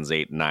seasons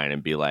 8 and 9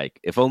 and be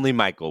like, if only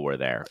Michael were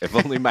there. If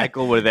only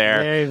Michael were there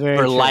very, very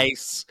for true.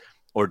 Lice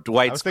or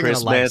Dwight's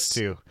Christmas Lice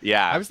too.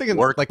 Yeah, I was thinking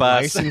work like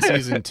bus. Lice in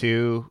season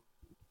 2,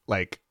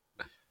 like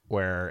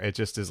where it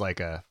just is like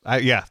that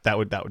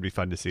would be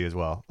fun to see as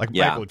well. Like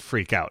Michael would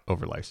freak out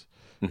over Lice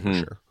for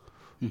sure,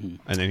 and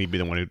then he'd be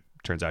the one who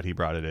turns out he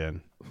brought it in.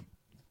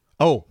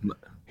 Oh,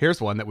 here's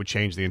one that would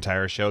change the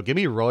entire show. Give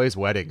me Roy's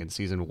wedding in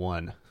season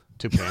 1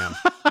 to Pam.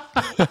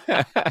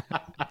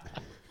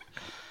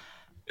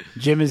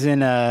 Jim is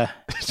in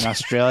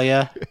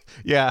Australia.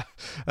 Yeah,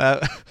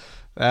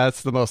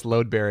 that's the most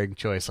load-bearing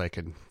choice I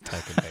can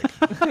make.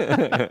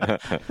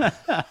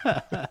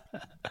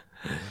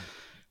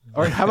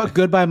 Or how about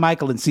Goodbye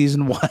Michael in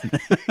season 1?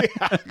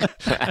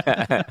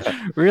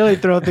 Really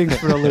throw things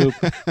for a loop.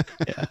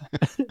 Yeah.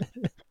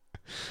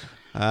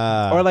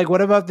 Or like, what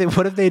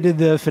if they did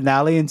the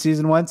finale in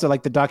season 1? So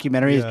like the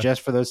documentary is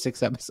just for those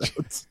 6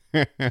 episodes.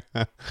 There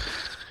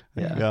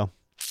you go.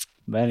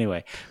 But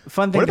anyway,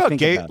 fun thing. What to about think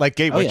Gay? about. Like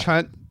Gay Witch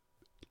Hunt?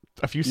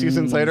 A few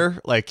seasons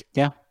later, like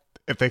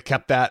if they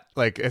kept that,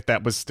 like if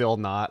that was still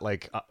not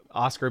like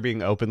Oscar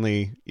being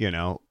openly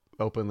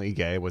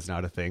gay was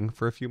not a thing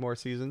for a few more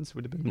seasons,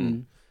 would have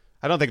been.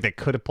 I don't think they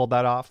could have pulled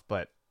that off,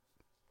 but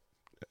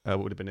it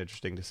would have been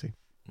interesting to see.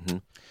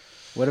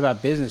 What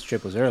about Business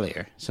Trip was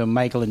earlier? So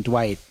Michael and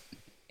Dwight,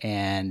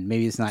 and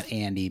maybe it's not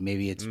Andy,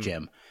 maybe it's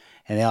Jim,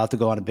 and they all have to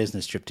go on a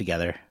business trip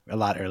together a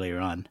lot earlier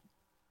on.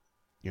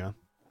 Yeah.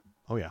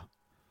 Oh yeah.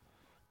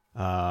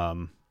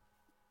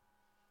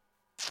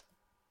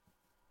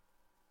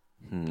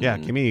 Yeah.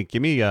 Give me.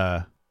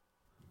 I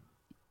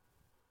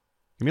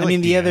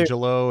mean,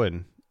 D'Angelo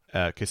and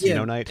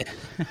Casino Night.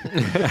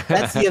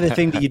 That's the other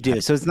thing that you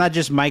do. So it's not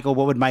just Michael.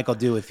 What would Michael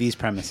do with these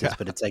premises?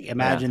 But it's like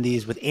imagine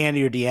these with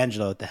Andy or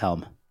D'Angelo at the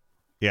helm.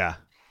 Yeah,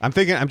 I'm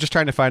just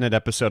trying to find an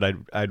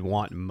episode I'd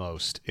want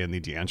most in the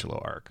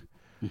D'Angelo arc.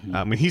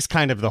 I mean, he's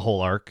kind of the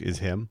whole arc is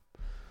him.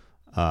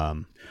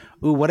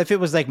 Ooh, what if it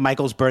was like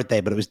Michael's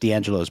birthday, but it was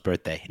D'Angelo's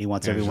birthday, and he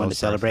wants everyone to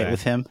celebrate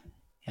with him?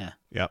 Yeah.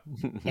 Yep.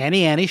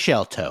 Annie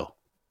Shelto.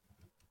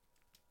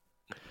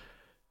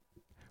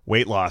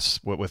 Weight loss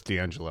with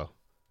D'Angelo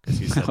because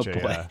he's such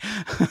boy.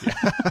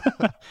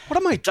 What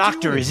am I?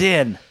 Doctor doing? is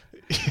in.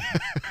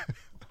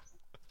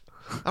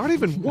 I don't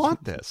even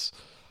want this.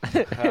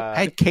 I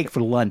had cake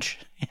for lunch.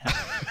 Yeah.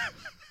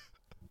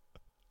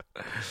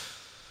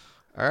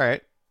 All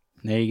right.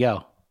 There you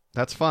go.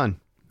 That's fun.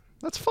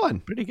 That's fun.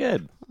 Pretty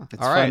good.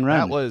 It's All right. fun run.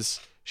 That was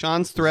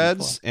Sean's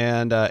Threads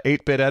and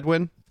 8-Bit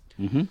Edwin.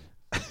 Mm-hmm.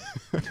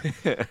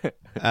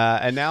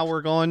 And now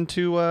we're going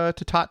to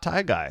Tot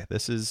Tie Guy.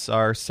 This is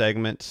our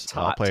segment.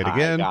 I'll play it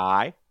again.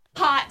 Guy.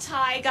 Hot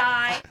tie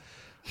guy.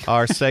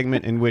 Our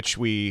segment in which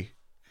we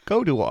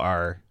go to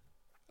our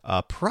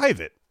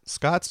private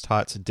Scott's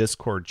Tots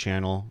Discord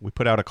channel. We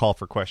put out a call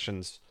for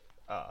questions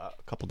a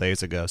couple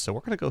days ago, so we're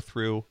going to go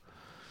through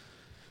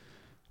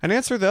and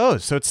answer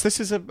those. So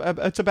it's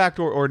a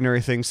backdoor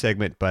ordinary thing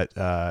segment, but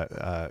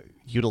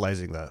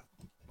utilizing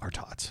our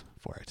tots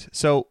for it.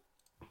 So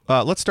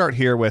let's start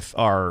here with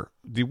the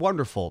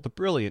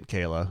brilliant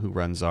Kayla, who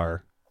runs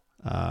our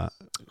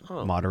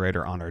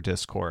moderator on our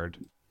Discord,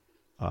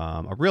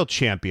 a real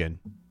champion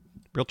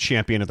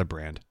of the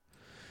brand,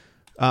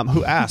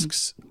 who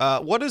asks,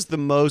 "What is the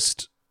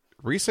most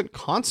recent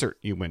concert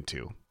you went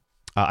to?"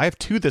 I have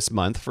 2 this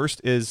month.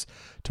 First is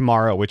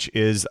tomorrow, which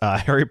is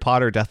Harry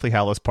Potter Deathly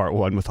Hallows Part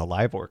 1 with a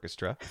live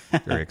orchestra.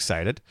 Very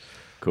excited.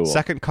 Cool.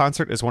 Second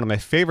concert is one of my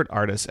favorite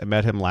artists. I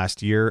met him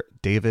last year,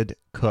 David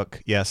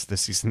Cook. Yes, the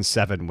season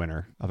 7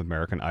 winner of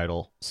American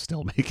Idol,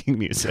 still making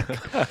music.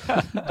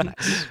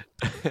 Nice.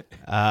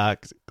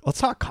 Let's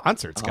talk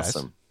concerts, guys.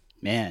 Awesome.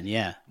 Man,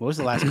 yeah. What was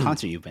the last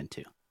concert you've been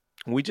to?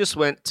 We just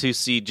went to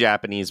see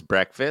Japanese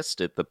Breakfast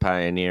at the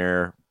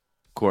Pioneer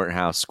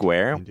Courthouse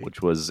Square, Indeed.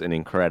 which was an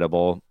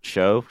incredible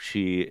show.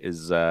 She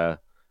is, I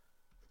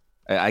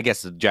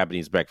guess the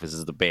Japanese Breakfast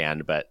is the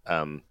band, but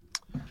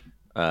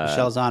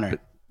Michelle's honor.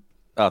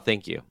 oh,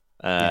 thank you.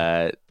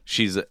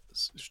 She's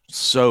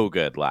so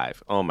good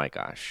live. Oh my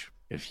gosh!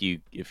 If you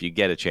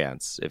get a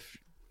chance, if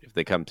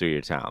they come through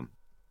your town,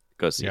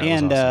 go see Yeah, her. it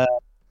was And awesome.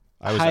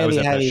 I was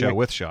at that highly show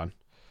with Sean.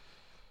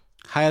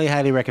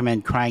 highly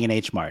recommend Crying in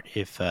H Mart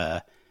if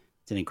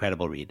it's an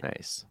incredible read.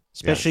 Nice.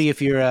 Especially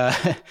if you're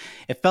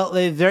it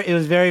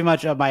was very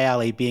much up my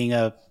alley, being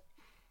a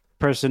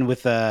person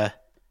with a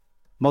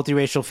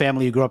multiracial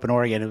family who grew up in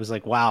Oregon. It was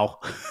like, wow.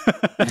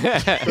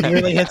 It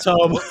really hits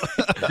home.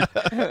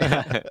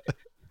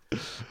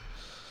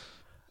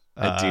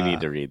 I do need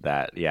to read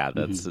that. Yeah,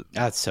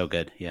 That's so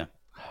good. Yeah.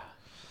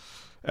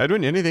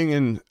 Edwin,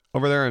 anything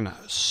over there in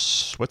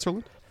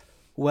Switzerland?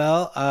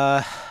 Well,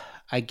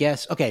 I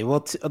guess. Okay.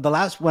 Well, the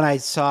last one I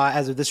saw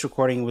as of this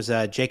recording was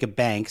Jacob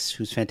Banks,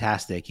 who's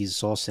fantastic. He's a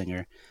soul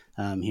singer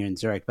here in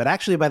Zurich. But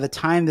actually, by the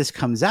time this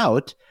comes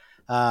out,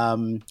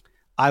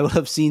 I will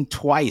have seen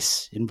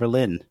Twice in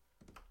Berlin.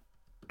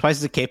 Twice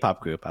is a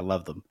K-pop group. I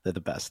love them. They're the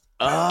best.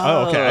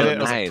 Oh, okay. I didn't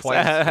know nice.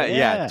 Twice.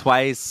 Yeah,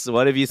 Twice.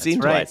 What have you seen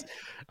right. Twice?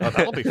 Oh,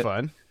 that'll be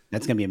fun.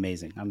 That's going to be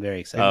amazing. I'm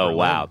very excited. Oh, Berlin.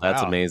 wow.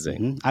 That's Wow. amazing.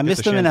 Mhm. I Get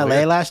missed the them in LA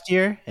chandelier. last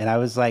year, and I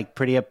was like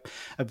pretty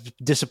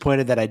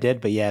disappointed that I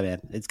did. But yeah,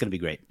 man, it's going to be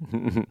great.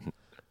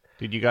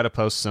 Dude, you got to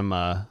post some.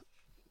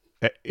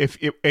 If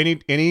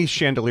any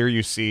chandelier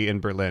you see in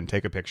Berlin,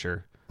 take a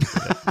picture.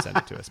 Send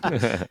it to us.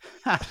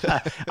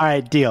 All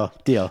right, deal.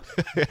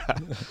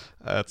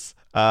 That's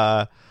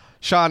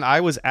Sean. I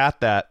was at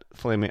that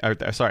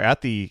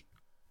at the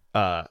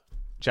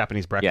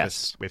Japanese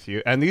breakfast with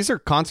you, and these are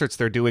concerts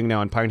they're doing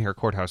now in Pioneer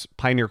Courthouse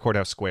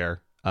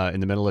Square in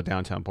the middle of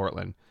downtown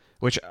Portland,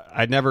 which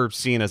I'd never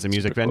seen as a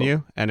music venue,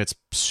 cool. and it's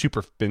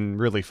been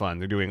really fun.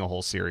 They're doing a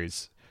whole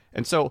series,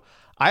 and so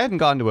I hadn't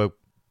gone to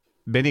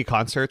many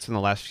concerts in the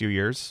last few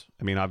years.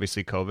 I mean,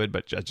 obviously COVID,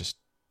 but I just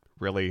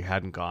really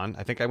hadn't gone.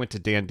 I think I went to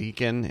Dan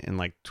Deacon in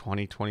like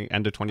 2020,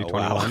 end of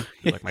 2021, wow.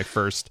 like my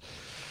first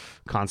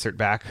concert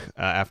back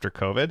after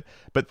COVID.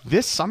 But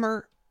this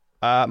summer,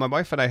 my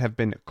wife and I have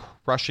been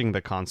crushing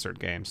the concert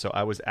game. So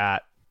I was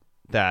at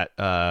that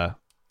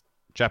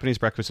Japanese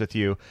Breakfast with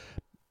You.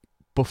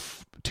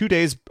 2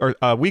 days or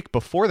a week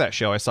before that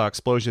show, I saw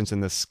Explosions in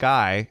the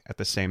Sky at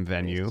the same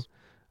venue,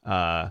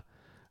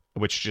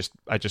 which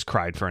I just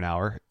cried for an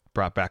hour.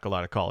 Brought back a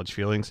lot of college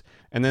feelings.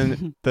 And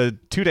then the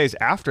 2 days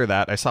after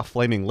that, I saw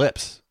Flaming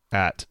Lips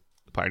at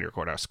Pioneer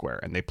Courthouse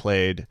Square, and they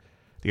played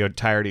the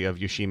entirety of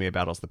Yoshimi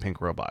Battles the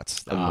Pink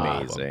Robots.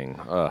 Amazing.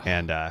 Ugh.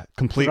 And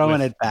complete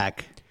Throwing with it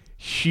back.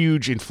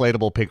 huge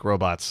inflatable pink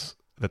robots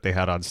that they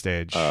had on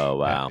stage. Oh,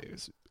 wow.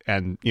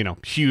 And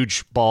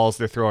huge balls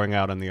they're throwing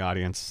out in the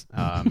audience.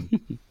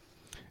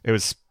 It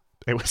was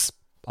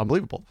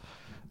unbelievable.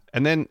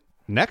 And then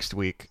next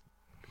week,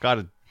 got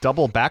a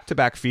double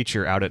back-to-back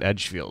feature out at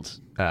Edgefield.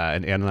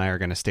 And Ann and I are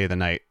going to stay the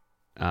night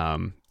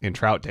in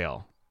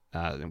Troutdale,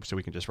 so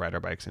we can just ride our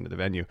bikes into the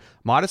venue.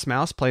 Modest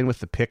Mouse playing with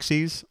the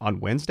Pixies on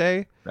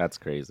Wednesday. That's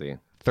crazy.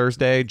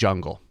 Thursday,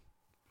 Jungle.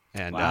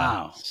 And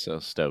Wow. So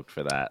stoked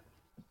for that.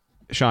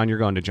 Sean, you're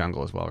going to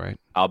Jungle as well, right?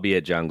 I'll be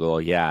at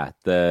Jungle. Yeah.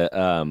 The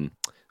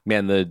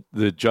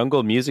the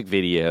Jungle music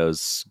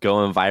videos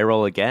going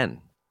viral again.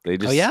 They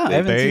just I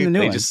haven't seen the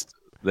new one.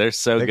 They're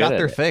so They good. got at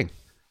their it. thing.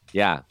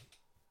 Yeah.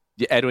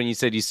 Edwin, you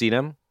said you seen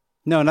them?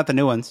 No, not the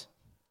new ones.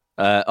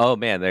 Oh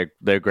man,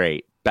 they're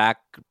great. Back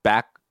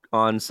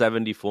on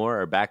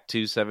 74 or back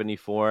to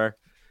 74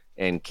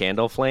 and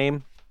Candle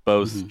Flame.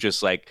 both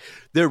just like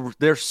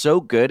they're so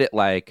good at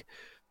like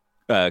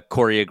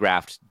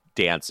choreographed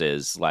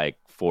dances like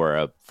for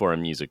a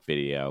music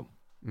video.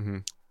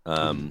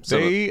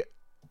 So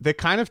they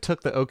kind of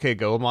took the OK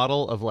Go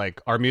model of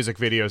like our music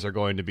videos are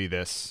going to be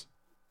this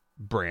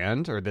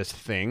brand or this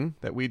thing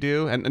that we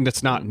do, and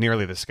it's not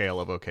nearly the scale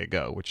of OK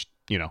Go, which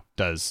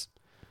does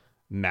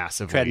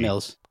massively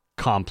treadmills,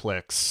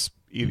 complex.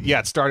 Yeah,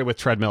 it started with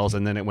treadmills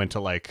and then it went to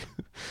like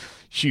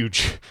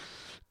huge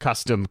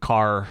custom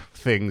car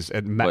things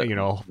at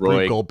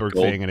Rube Goldberg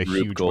thing in a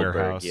huge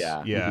warehouse.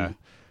 Yeah.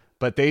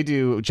 But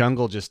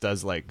Jungle just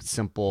does like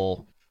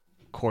simple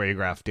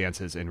choreographed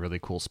dances in really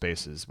cool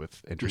spaces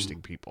with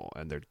interesting people,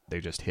 and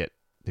they just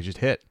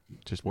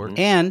work.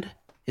 And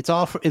it's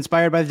all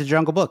inspired by the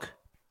Jungle Book.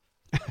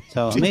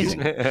 So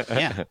amazing.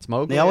 Yeah. It's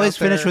Mowgli. They always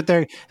finish with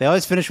their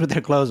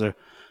closer.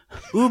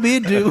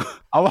 Ooby doo.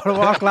 I want to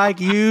walk like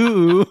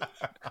you.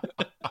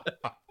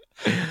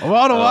 I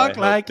want to walk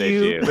like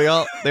you. They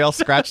all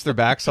scratch their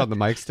backs on the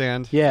mic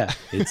stand. Yeah.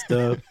 It's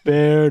the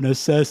bare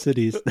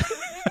necessities.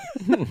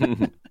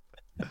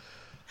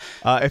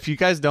 If you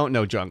guys don't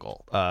know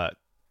Jungle,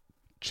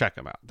 check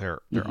them out.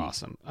 They're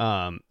awesome.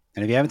 And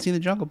if you haven't seen the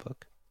Jungle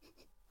Book,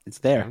 it's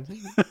there.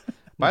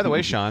 By the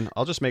way, Sean,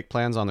 I'll just make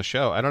plans on the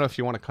show. I don't know if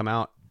you want to come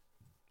out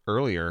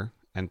earlier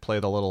and play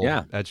the little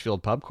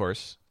Edgefield pub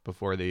course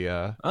before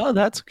the oh,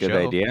 that's a good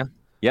show. idea.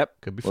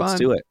 Yep. Could be fun. Let's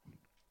do it.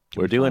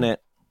 We're doing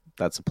it.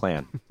 That's a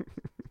plan.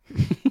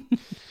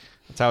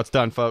 That's how it's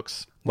done,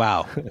 folks.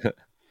 Wow.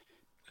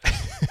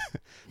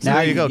 Now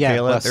there you go,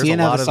 Kayla. Well, there's a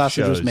lot the of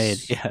sausage shows. was made.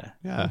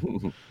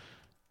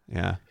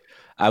 Yeah.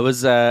 I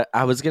was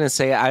gonna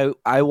say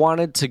I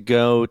wanted to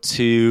go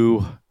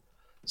to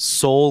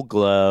Soul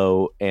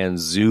Glow and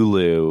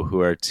Zulu, who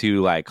are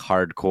two like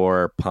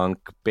hardcore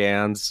punk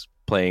bands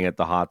playing at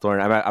the Hawthorne.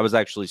 I was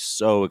actually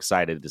so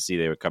excited to see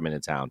they were coming to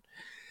town,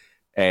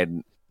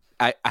 and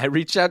I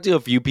reached out to a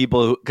few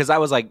people because I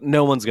was like,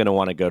 no one's gonna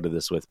want to go to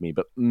this with me,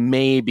 but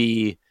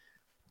maybe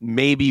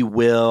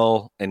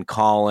Will and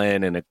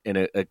Colin and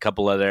a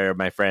couple other of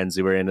my friends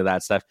who were into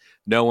that stuff.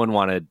 No one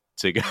wanted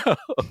to go.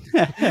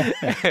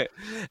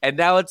 And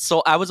now it's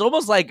sold. I was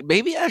almost like,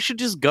 maybe I should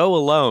just go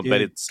alone. Dude,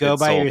 but it's by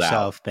sold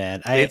yourself, out.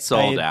 man. It's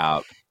sold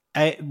out.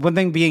 One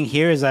thing being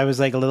here is I was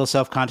like a little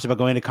self-conscious about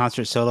going to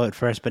concert solo at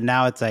first, but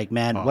now it's like,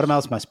 man, what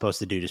else am I supposed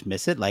to do? Just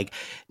miss it? Like,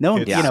 no,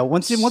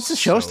 once the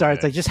show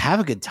starts, like, just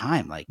have a good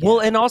time. Like, well,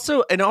 and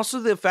also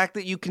the fact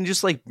that you can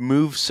just like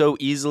move so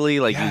easily,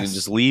 like you can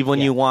just leave when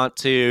you want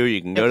to.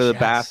 You can go to the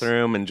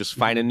bathroom and just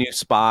find a new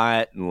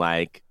spot, and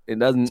like it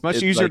doesn't. It's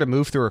much easier to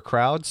move through a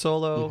crowd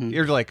solo.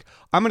 You're like,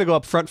 I'm going to go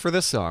up front for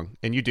this song,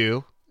 and you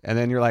do, and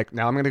then you're like,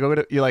 now I'm going to go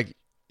to. You're like.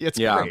 It's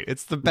great.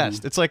 It's the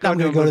best. It's like I'm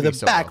going to go to the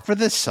solo. back for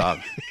this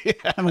song.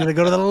 I'm going to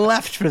go to the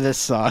left for this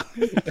song.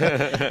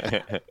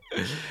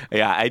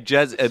 Yeah, I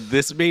just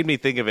this made me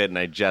think of it, and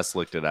I just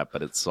looked it up,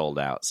 but it's sold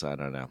out, so I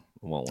don't know.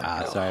 It won't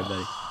work. Sorry,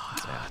 buddy.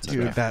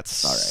 Dude, that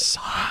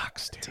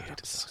sucks, dude. I'm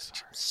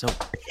so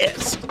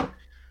pissed.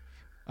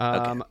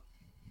 All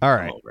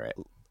right.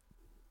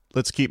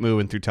 Let's keep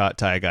moving through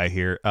Tie Guy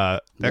here.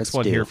 Next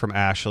one here from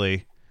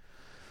Ashley.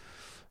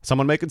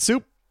 Someone making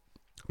soup.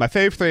 My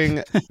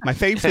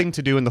fave thing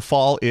to do in the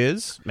fall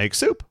is make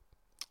soup.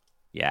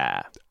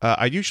 Yeah.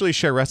 I usually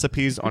share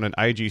recipes on an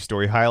IG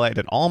story highlight,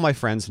 and all my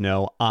friends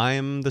know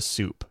I'm the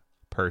soup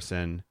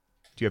person.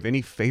 Do you have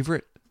any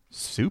favorite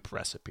soup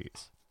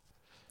recipes?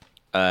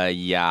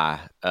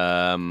 Yeah.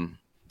 Man,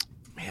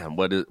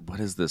 what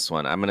is this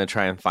one? I'm gonna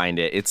try and find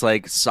it. It's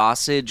like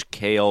sausage,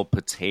 kale,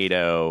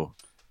 potato.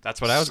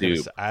 That's what I was gonna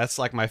say. That's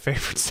like my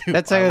favorite soup.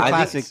 That's like a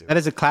classic. That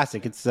is a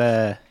classic. It's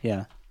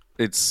yeah.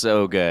 It's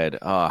so good.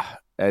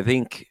 I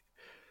think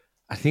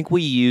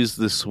we use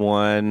this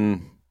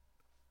one.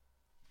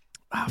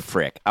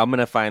 Frick. I'm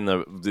gonna find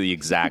the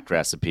exact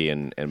recipe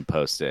and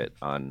post it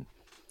on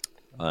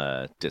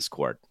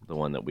Discord, the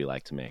one that we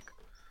like to make.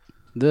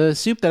 The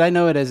soup that I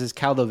know it as is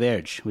caldo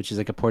verde, which is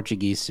like a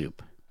Portuguese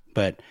soup.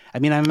 But I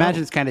mean, I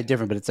imagine it's kind of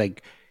different, but it's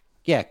like,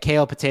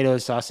 kale,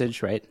 potatoes,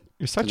 sausage, right?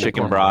 You're such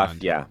chicken broth,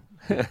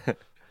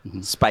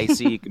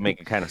 Spicy. You can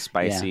make it kind of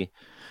spicy.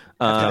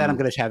 Yeah. After that, I'm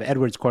going to have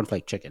Edwards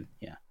cornflake chicken.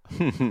 Yeah.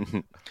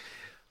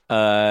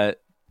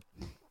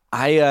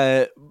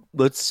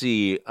 Let's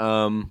see.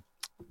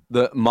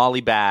 The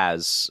Molly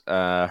Baz,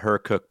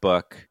 her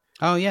cookbook.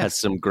 Oh yeah, has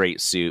some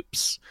great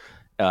soups.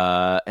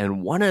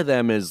 And one of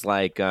them is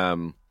like,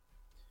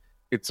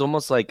 it's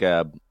almost like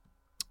a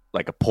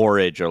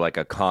porridge or like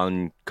a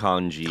congee.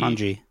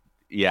 Congee.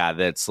 Yeah,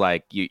 that's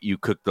like you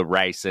cook the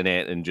rice in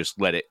it and just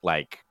let it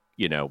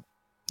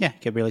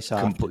get really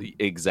soft.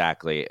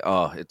 Exactly.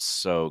 Oh, it's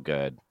so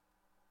good.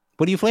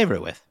 What do you flavor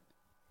it with?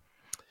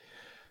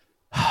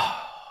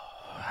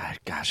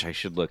 Gosh, I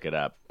should look it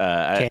up.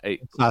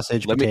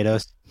 Sausage,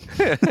 potatoes.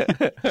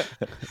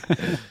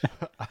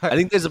 I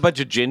think there's a bunch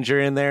of ginger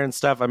in there and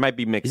stuff. I might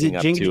be mixing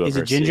up two of her Is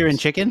it ginger soups. and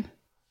chicken?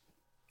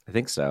 I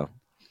think so.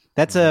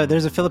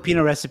 There's a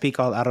Filipino recipe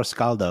called arroz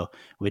caldo,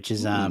 which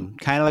is kind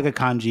of like a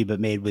congee but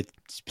made with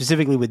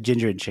specifically with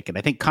ginger and chicken.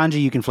 I think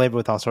congee you can flavor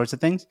with all sorts of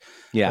things.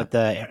 Yeah. But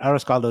the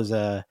arroz caldo is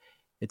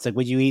it's like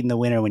what you eat in the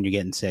winter when you're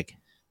getting sick.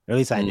 Or at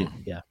least I do.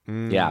 Yeah.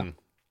 Yeah.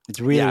 It's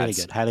really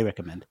good. Highly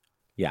recommend.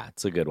 Yeah,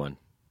 it's a good one.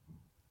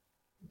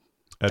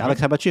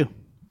 Alex, how about you?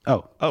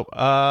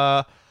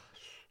 I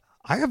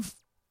have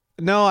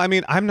no. I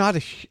mean, I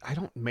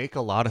don't make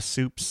a lot of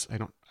soups. I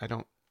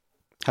don't.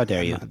 How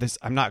dare you?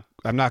 I'm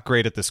not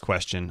great at this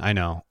question. I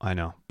know.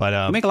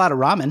 But you make a lot of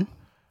ramen.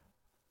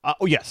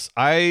 Oh yes,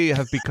 I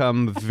have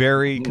become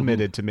very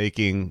committed to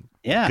making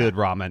good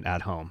ramen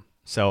at home.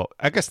 So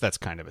I guess that's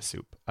kind of a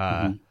soup.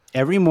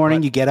 Every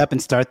morning you get up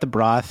and start the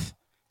broth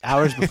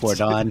hours before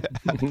dawn.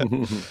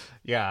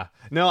 Yeah.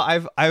 No,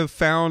 I've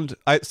found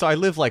so I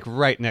live like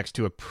right next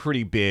to a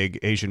pretty big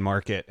Asian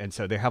market, and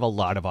so they have a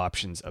lot of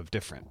options of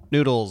different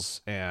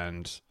noodles,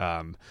 and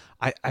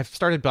I've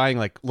started buying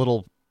like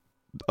little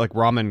like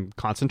ramen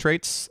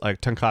concentrates,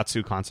 like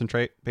tonkatsu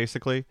concentrate,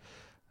 basically,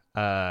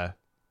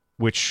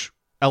 which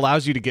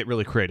allows you to get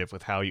really creative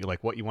with how you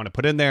like what you want to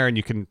put in there, and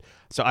you can.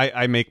 So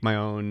I make my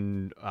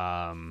own,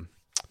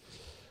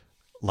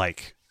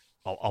 like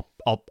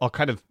I'll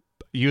kind of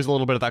use a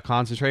little bit of that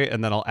concentrate,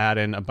 and then I'll add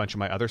in a bunch of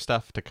my other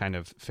stuff to kind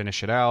of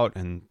finish it out,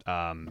 and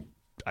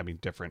I mean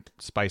different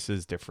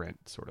spices,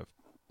 different sort of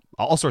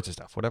all sorts of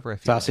stuff, whatever I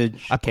feel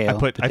sausage, like. kale,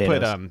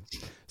 potatoes.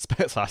 I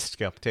put sausage,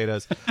 kale,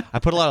 potatoes. I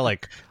put a lot of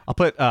I'll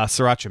put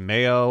sriracha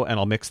mayo, and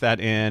I'll mix that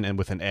in and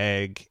with an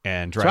egg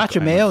and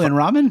sriracha mayo in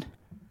ramen.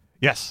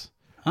 Yes.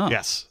 Oh.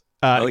 Yes.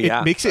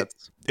 Yeah.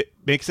 It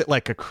makes it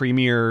like a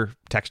creamier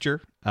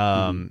texture.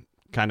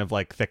 Kind of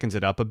like thickens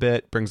it up a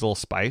bit, brings a little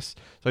spice.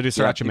 So I do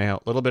sriracha mayo,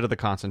 a little bit of the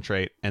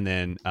concentrate, and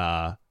then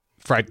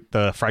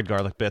fried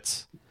garlic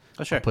bits.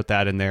 Oh sure. I'll put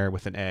that in there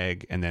with an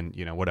egg, and then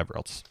whatever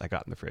else I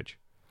got in the fridge.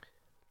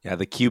 Yeah,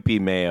 the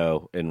Kewpie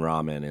mayo in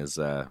ramen is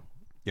a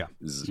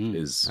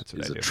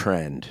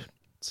trend.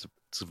 It's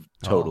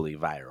totally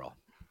viral.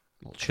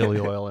 A little chili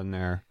oil in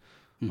there.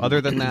 Other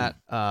than that,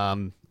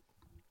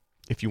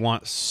 if you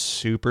want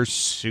super,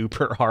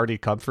 super hearty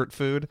comfort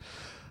food,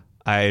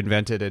 I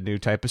invented a new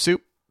type of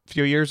soup a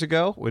few years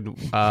ago when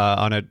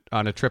on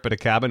a trip at a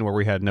cabin where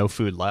we had no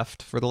food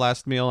left for the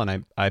last meal,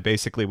 and I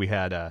basically we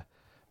had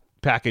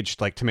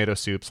packaged like tomato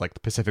soups, like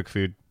the Pacific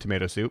Food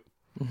tomato soup.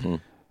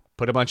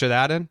 Put a bunch of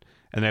that in,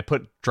 and I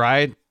put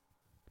dried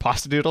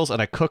pasta noodles,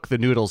 and I cook the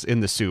noodles in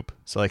the soup.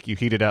 So like you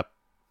heat it up,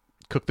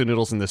 cook the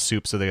noodles in the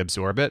soup so they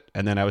absorb it,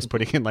 and then I was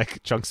putting in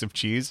like chunks of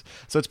cheese.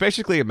 So it's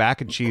basically a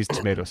mac and cheese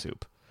tomato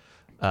soup.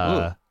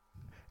 And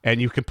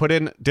you can put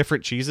in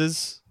different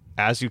cheeses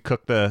as you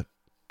cook the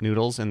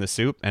noodles in the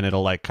soup, and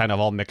it'll like kind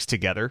of all mix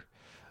together.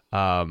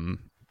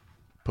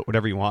 Put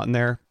whatever you want in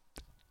there.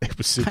 It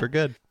was super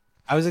good.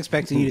 I was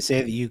expecting you to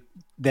say that you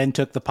then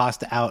took the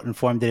pasta out and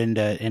formed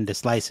it into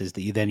slices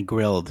that you then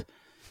grilled.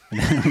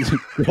 And then it was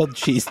grilled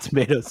cheese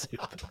tomato soup.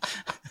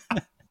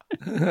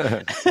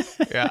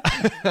 Yeah,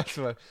 that's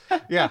what.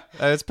 Yeah,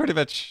 it's pretty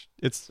much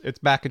it's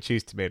mac and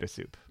cheese tomato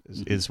soup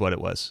is what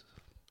it was.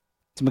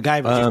 It's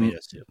MacGyver tomato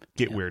soup.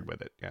 Get weird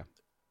with it, yeah.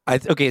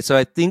 So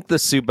I think the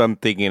soup I'm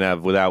thinking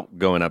of, without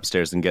going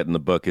upstairs and getting the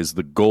book, is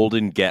the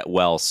Golden Get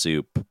Well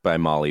soup by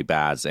Molly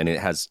Baz, and it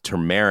has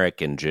turmeric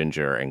and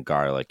ginger and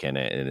garlic in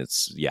it, and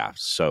it's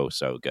so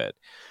good.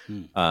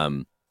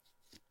 And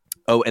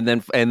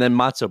then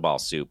matzo ball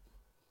soup.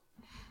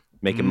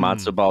 Making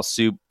matzo ball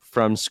soup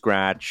from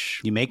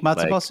scratch. You make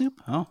matzo ball soup?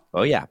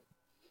 Oh yeah,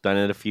 done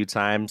it a few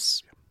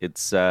times.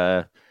 It's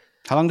how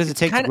long does it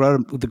take to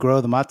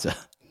grow the matzah?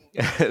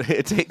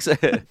 It takes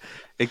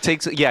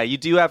you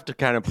do have to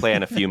kind of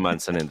plan a few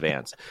months in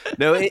advance.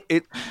 No,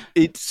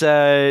 it's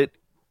I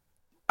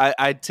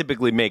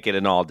typically make it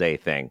an all day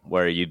thing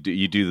where you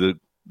do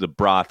the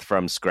broth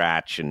from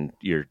scratch, and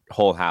your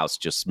whole house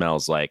just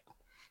smells like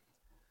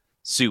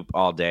soup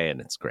all day,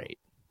 and it's great.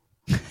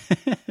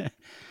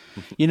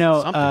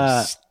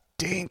 Something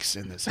stinks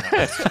in this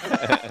house.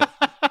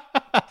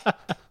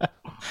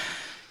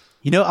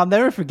 I'll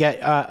never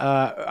forget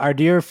our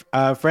dear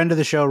friend of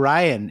the show,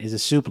 Ryan, is a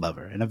soup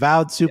lover, an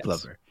avowed soup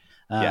lover.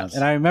 Yes.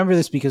 And I remember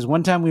this because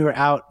one time we were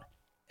out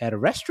at a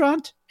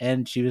restaurant,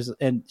 and she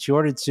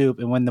ordered soup,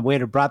 and when the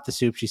waiter brought the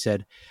soup, she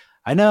said,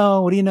 "I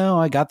know, what do you know?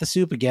 I got the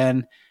soup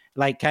again,"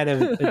 like kind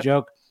of a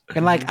joke.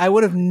 And like I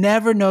would have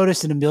never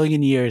noticed in a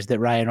million years that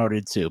Ryan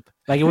ordered soup.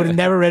 Like it would have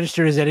never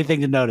registered as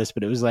anything to notice,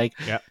 but it was like,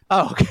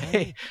 oh,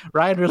 okay,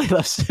 Ryan really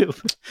loves soup.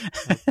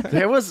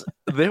 There was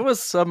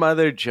some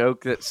other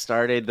joke that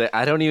started that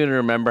I don't even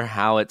remember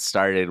how it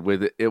started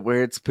with it,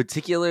 where it's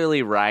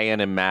particularly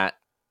Ryan and Matt,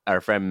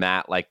 our friend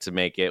Matt, like to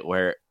make it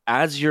where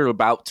as you're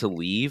about to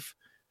leave,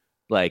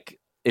 like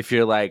if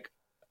you're like,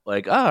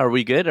 oh, are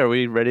we good? Are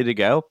we ready to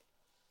go?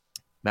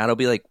 Matt will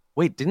be like,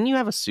 wait, didn't you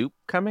have a soup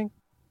coming?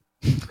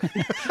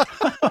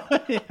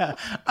 Yeah.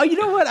 Oh, you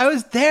know what? I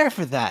was there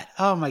for that.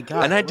 Oh my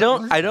god! And I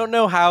don't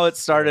know how it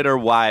started or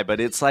why, but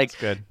it's like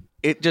good.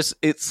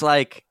 It's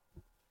like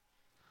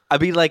I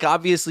mean, like,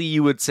 obviously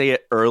you would say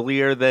it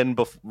earlier than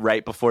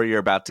right before you're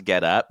about to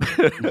get up.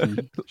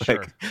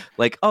 Sure.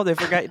 like, oh, they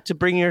forgot to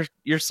bring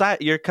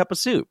your cup of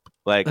soup.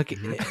 Like, Look,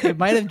 it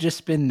might have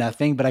just been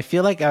nothing, but I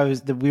feel like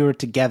we were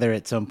together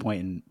at some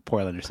point in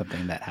Portland or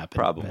something that happened.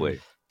 probably.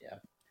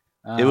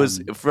 But, It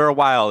was, for a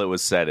while, it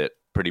was said at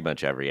pretty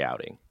much every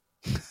outing.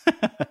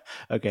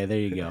 Okay, there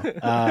you go.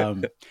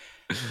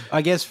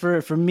 I guess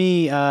for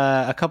me,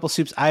 a couple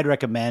soups I'd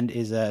recommend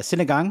is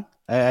sinigang.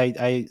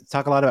 I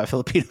talk a lot about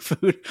Filipino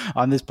food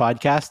on this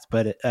podcast,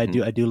 but I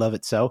do love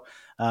it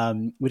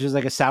which is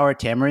like a sour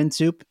tamarind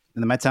soup.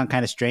 And that might sound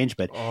kind of strange,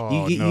 but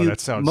that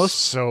sounds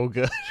so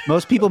good.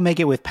 Most people make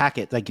it with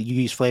packets, like you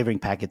use flavoring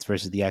packets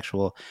versus the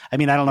actual. I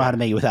mean, I don't know how to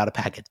make it without a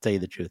packet, to tell you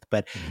the truth.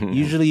 But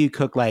usually you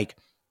cook like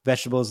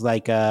vegetables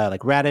like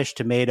radish,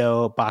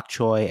 tomato, bok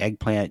choy,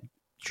 eggplant,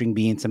 string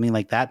beans, something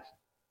like that.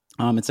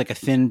 It's like a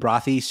thin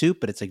brothy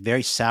soup, but it's like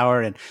very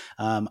sour. And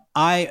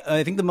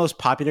I think the most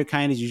popular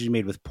kind is usually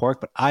made with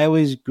pork, but I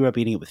always grew up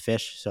eating it with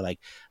fish. So like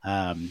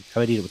I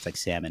would eat it with like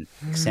salmon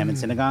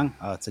sinigang.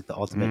 Oh, it's like the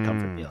ultimate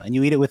comfort meal. And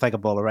you eat it with like a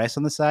bowl of rice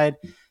on the side.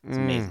 It's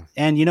amazing.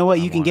 And you know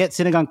what? You can get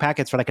sinigang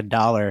packets for like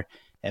 $1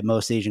 at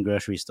most Asian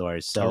grocery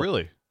stores. So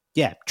really?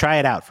 Yeah, try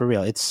it out for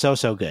real. It's so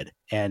good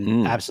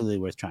and absolutely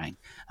worth trying.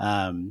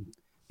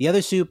 The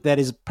other soup that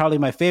is probably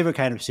my favorite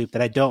kind of soup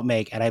that I don't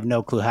make, and I have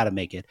no clue how to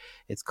make it.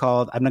 It's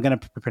called, I'm not going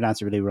to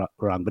pronounce it really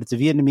wrong, but it's a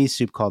Vietnamese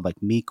soup called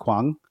like mi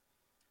quang.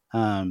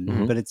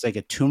 But it's like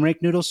a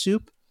turmeric noodle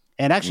soup.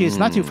 And actually, it's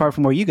not too far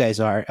from where you guys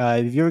are.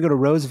 If you ever go to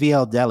Rose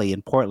VL Deli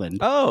in Portland.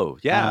 Oh,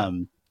 yeah.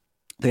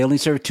 They only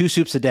serve 2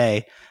 soups a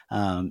day.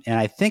 And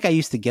I think I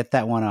used to get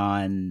that one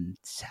on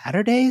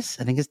Saturdays.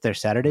 I think it's their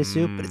Saturday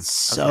soup, but it's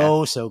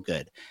so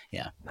good.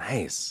 Yeah.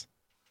 Nice.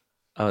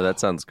 Oh, that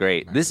sounds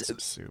great. This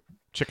soup.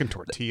 Chicken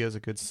tortilla is a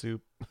good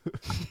soup.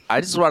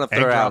 I just want to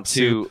throw out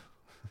too.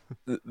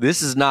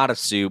 This is not a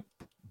soup,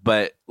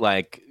 but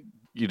like,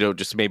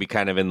 just maybe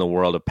kind of in the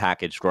world of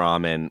packaged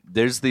ramen.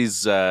 There's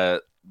these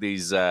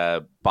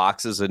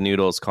boxes of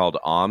noodles called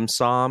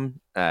Som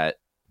at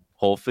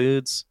Whole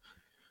Foods.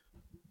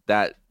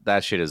 That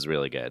shit is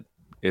really good.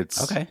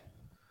 It's okay.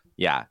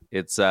 Yeah,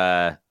 it's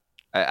I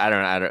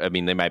don't know. I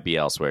mean, they might be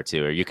elsewhere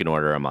too, or you can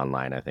order them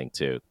online. I think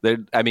too.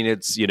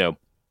 It's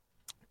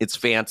it's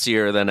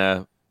fancier than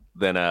a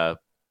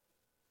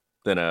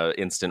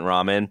instant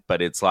ramen,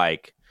 but it's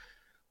like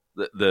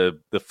the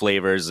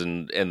flavors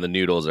and the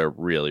noodles are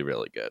really,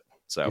 really good.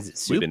 So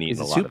we've been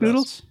eating a lot of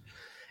noodles.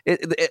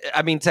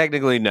 I mean,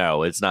 technically,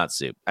 no, it's not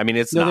soup. I mean,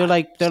 it's not.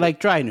 They're like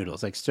dry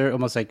noodles, like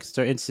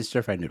instant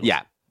stir fried noodles.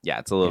 Yeah,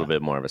 it's a little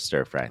bit more of a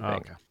stir fry thing.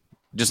 Okay.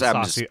 Just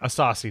a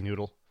saucy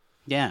noodle.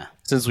 Yeah.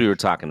 Since we were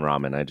talking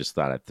ramen, I just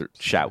thought I'd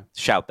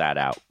shout that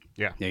out.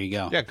 Yeah. There you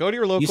go. Yeah, go to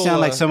your local. You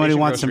sound like someone Asian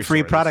who wants some grocery free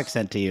store. products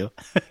sent to you.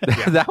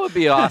 That would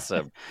be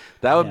awesome.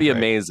 That would be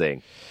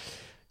amazing.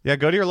 Yeah,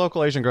 go to your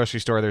local Asian grocery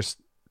store. There's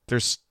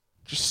just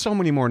so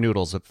many more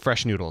noodles,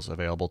 fresh noodles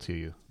available to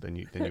you than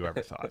you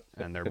ever thought,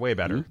 and they're way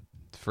better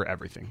for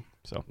everything.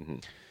 So,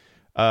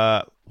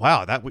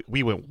 wow, that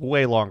we went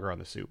way longer on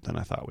the soup than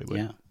I thought we would.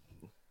 Yeah.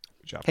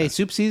 Good job. Hey, guys.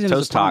 soup season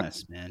is upon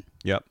us, man.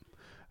 Yep.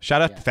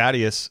 Shout out to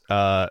Thaddeus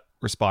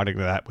responding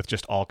to that with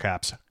just all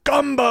caps.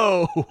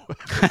 Gumbo.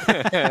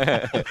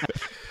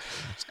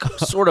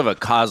 Sort of a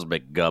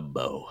cosmic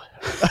gumbo.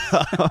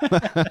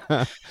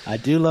 I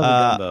do love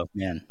a gumbo,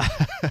 man.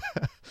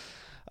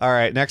 All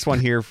right, next one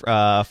here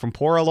from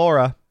poor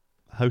Alora,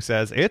 who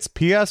says it's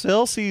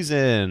PSL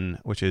season,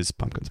 which is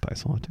pumpkin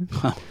spice latte.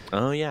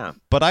 Oh yeah,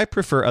 but I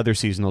prefer other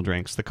seasonal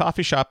drinks. The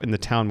coffee shop in the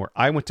town where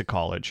I went to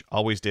college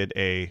always did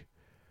a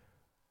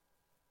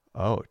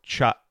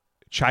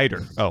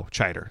chider. Oh,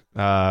 chider.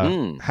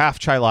 Half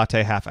chai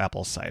latte, half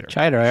apple cider.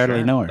 Chider, I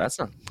already know her. That's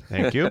not.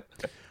 Thank you.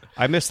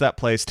 I miss that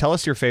place. Tell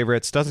us your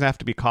favorites. Doesn't have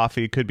to be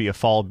coffee. Could be a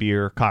fall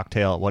beer,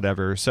 cocktail,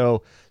 whatever.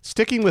 So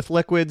sticking with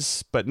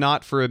liquids, but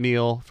not for a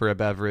meal, for a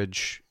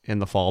beverage in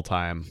the fall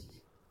time.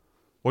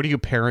 What are you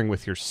pairing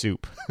with your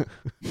soup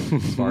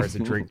as far as a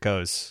drink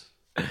goes?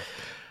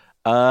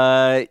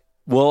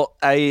 Well,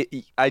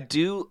 I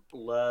do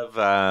love,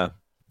 I'm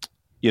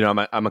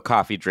a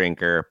coffee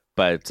drinker,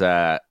 but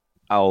I'll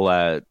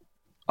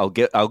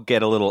get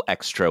a little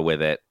extra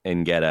with it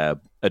and get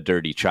a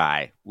dirty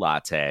chai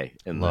latte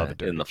in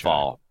the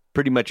fall.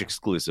 Pretty much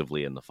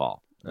exclusively in the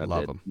fall.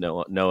 Love them.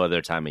 No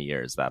other time of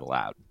year is that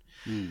allowed.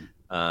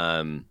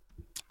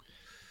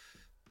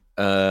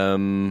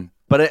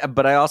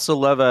 But I also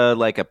love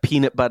a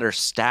peanut butter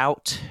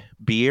stout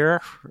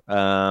beer.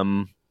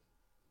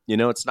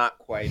 It's not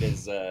quite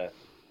as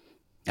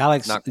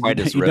Alex. Not quite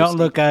as you don't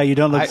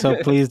look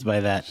so pleased by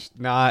that.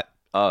 Not.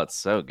 Oh, it's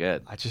so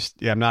good.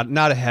 I'm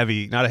not a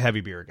heavy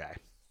beer guy.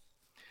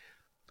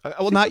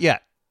 Well, not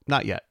yet.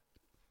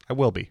 I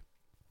will be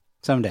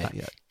someday. Not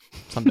yet.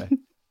 Someday.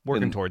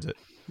 Working towards it.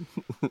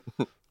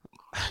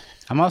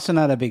 I'm also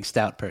not a big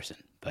stout person,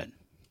 but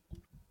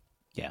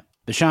yeah.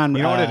 But Sean,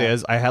 you know what it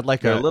is? I had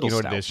like a little. You know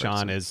what it is,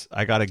 Sean? Is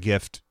I got a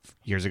gift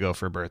years ago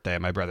for a birthday.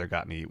 My brother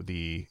got me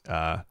the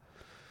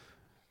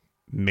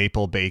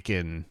maple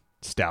bacon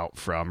stout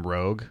from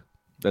Rogue.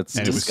 That's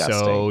and disgusting. it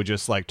was so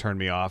just like turned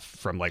me off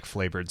from like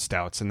flavored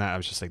stouts and that. I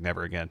was just like,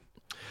 never again.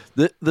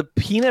 The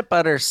peanut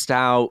butter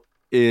stout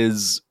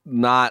is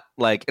not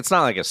like, it's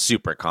not like a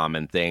super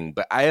common thing,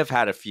 but I have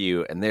had a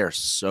few and they're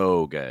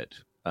so good.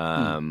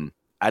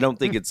 I don't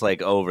think it's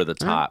like over the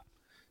top.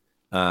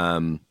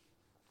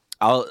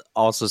 I'll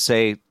also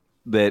say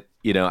that,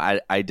 you know,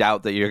 I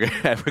doubt that you're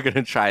ever going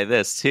to try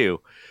this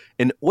too.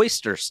 An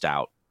oyster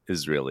stout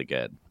is really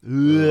good.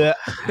 I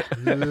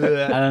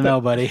don't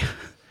know, buddy.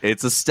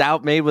 It's a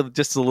stout made with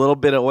just a little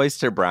bit of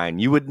oyster brine.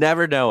 You would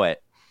never know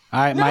it. All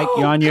right, Mike,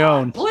 you're on your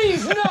own.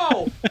 Please,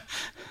 no.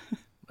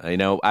 I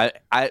know. I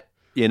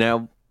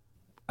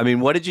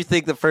mean, what did you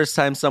think the first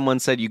time someone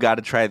said you got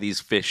to try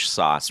these fish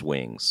sauce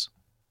wings?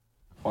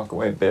 Walk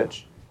away,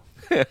 bitch.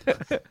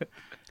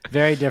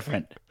 Very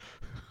different.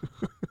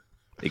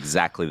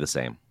 Exactly the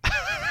same.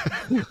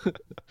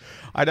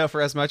 I know,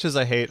 for as much as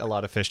I hate a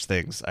lot of fish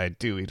things, I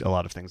do eat a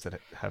lot of things that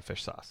have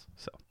fish sauce.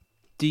 So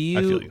do you?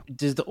 I feel you.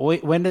 Does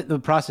when did the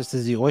process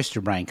does the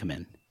oyster brine come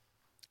in?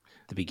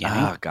 The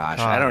beginning. Oh gosh,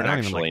 I don't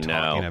actually even like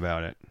know. talking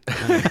about it.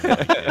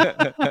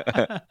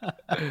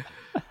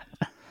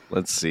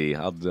 Let's see.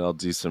 I'll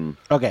do some.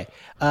 Okay,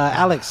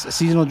 Alex, a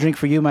seasonal drink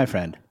for you, my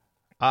friend.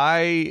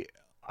 I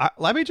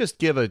let me just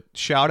give a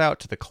shout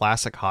out to the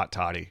classic hot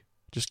toddy.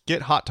 Just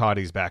get hot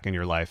toddies back in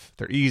your life.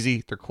 They're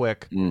easy. They're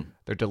quick.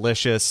 They're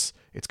delicious.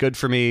 It's good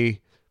for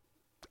me.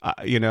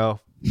 You know,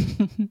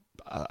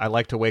 I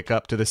like to wake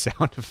up to the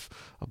sound of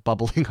a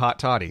bubbling hot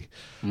toddy.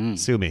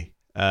 Sue me.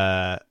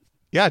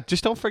 Yeah,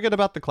 just don't forget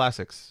about the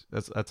classics.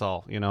 That's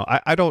all. You know,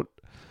 I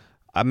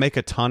make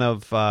a ton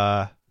of.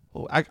 I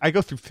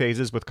go through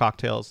phases with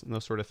cocktails and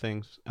those sort of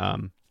things.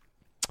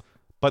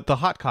 But the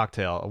hot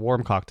cocktail, a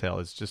warm cocktail,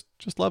 is just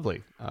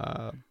lovely.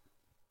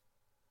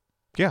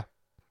 Yeah.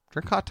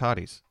 Drink hot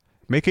toddies.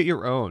 Make it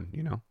your own,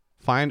 you know.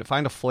 Find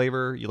a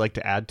flavor you like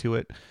to add to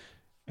it.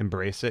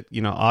 Embrace it.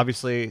 You know,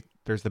 obviously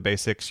there's the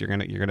basics. You're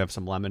gonna have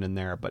some lemon in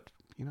there, but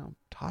you know,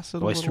 toss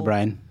it Oyster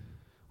brine,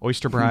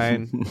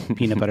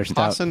 peanut butter stout.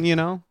 Tossing, you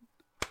know,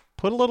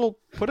 put a little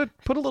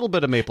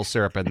bit of maple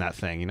syrup in that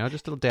thing. You know,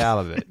 just a little dab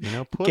of it. You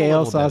know, put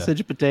kale,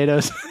 sausage,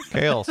 potatoes.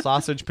 Kale,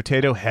 sausage,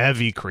 potato,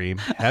 heavy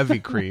cream.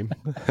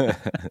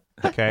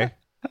 Okay,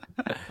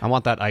 I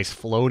want that ice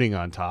floating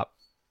on top.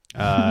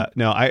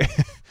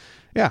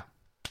 Yeah,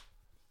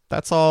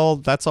 that's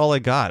all I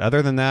got.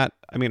 Other than that,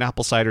 I mean,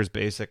 apple cider's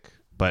basic,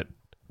 but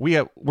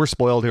we're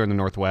spoiled here in the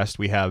Northwest.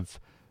 We have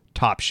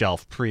top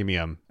shelf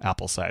premium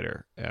apple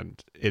cider,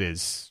 and it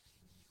is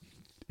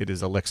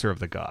elixir of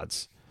the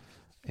gods,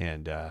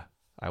 and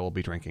I will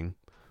be drinking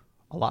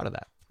a lot of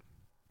that.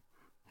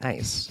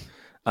 Nice.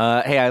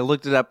 Hey, I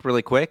looked it up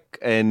really quick,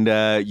 and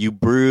you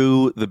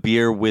brew the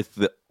beer with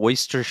the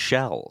oyster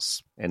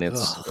shells, and it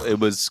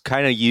was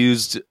kind of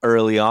used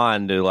early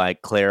on to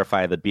like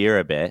clarify the beer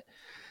a bit.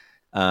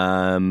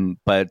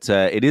 But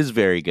it is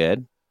very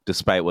good,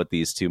 despite what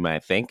these two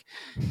might think.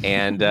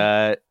 And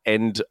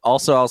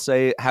also, I'll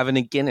say having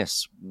a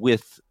Guinness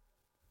with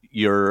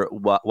your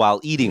while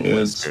eating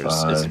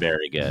oysters is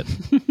very good.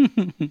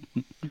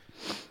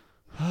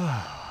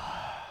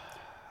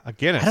 A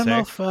Guinness.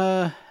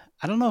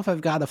 I don't know if I've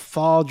got a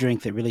fall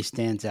drink that really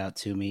stands out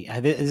to me.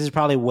 This is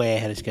probably way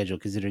ahead of schedule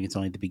considering it's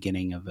only the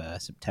beginning of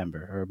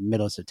September or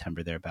middle of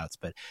September thereabouts.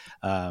 But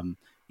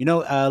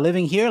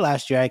living here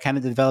last year, I kind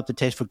of developed a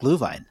taste for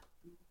Glühwein.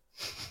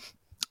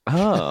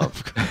 Oh,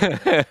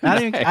 I'm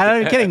not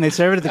even kidding. They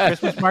serve it at the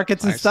Christmas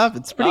markets and stuff.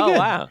 It's pretty good.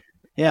 Wow.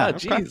 Yeah. Oh,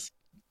 jeez.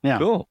 Yeah.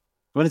 Cool.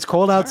 When it's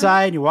cold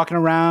outside, you're walking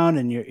around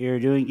and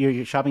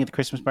you're shopping at the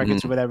Christmas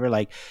markets or whatever.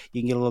 Like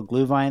you can get a little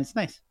Glühwein. It's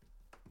nice.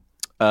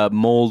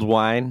 Mulled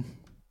wine.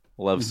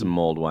 Love some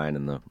mulled wine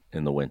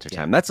in the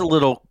wintertime. That's a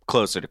little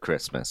closer to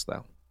Christmas,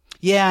 though.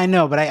 Yeah, I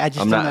know, but I just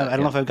don't know. I don't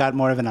know yeah. if I've got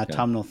more of an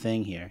autumnal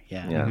thing here.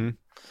 Yeah. Yeah.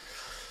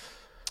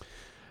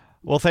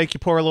 Well, thank you,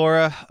 poor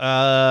Laura.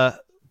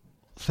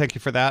 Thank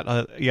you for that.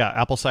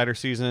 Apple cider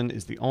season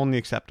is the only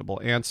acceptable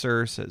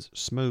answer, says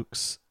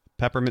Smokes.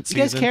 Peppermint You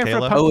guys season. care Kayla?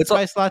 for a pumpkin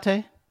spice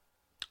latte?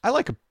 I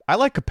like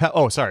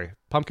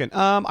pumpkin.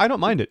 I don't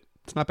mind it.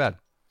 It's not bad.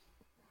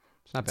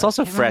 It's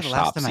also I can't remember fresh the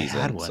last hop time I had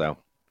season, one. so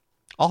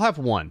I'll have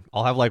one.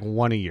 I'll have like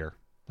one a year.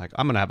 Like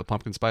I'm gonna have a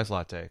pumpkin spice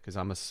latte because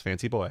I'm a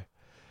fancy boy.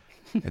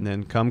 And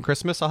then come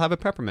Christmas, I'll have a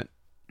peppermint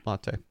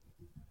latte.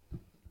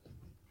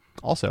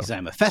 Also, Because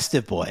I'm a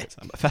festive boy.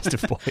 I'm a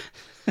festive boy.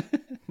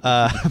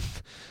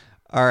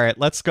 All right,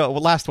 let's go.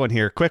 Well, last one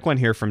here. Quick one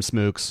here from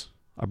Smooks,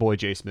 our boy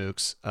Jay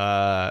Smooks.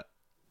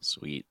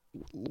 sweet.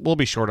 We'll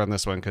be short on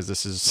this one because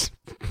this is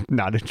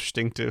not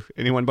interesting to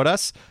anyone but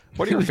us.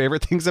 What are your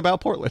favorite things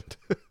about Portland?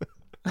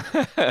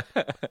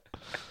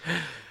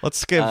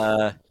 Let's give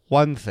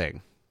one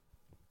thing.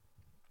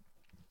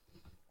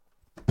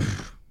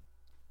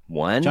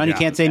 One? John, you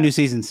can't say New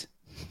Seasons.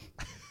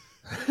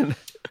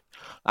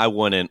 I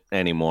wouldn't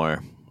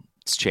anymore.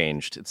 It's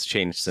changed. It's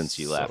changed since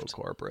you left. So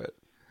corporate.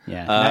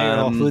 Yeah, now you're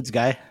a Whole Foods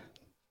guy.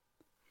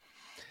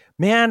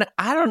 Man,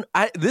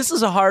 this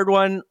is a hard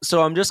one.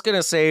 So I'm just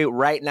gonna say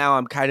right now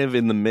I'm kind of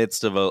in the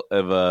midst of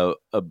a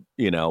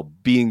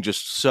being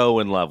just so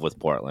in love with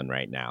Portland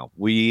right now.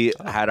 We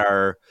had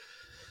our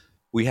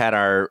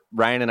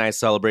Ryan and I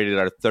celebrated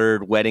our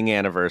 3rd wedding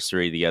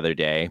anniversary the other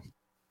day,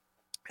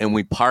 and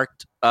we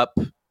parked up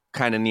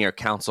kind of near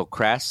Council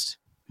Crest,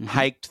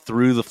 hiked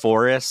through the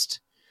forest,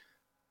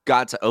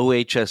 got to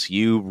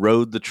OHSU,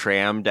 rode the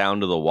tram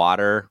down to the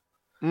water.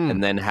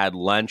 And then had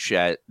lunch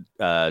at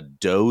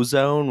Dough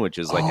Zone, which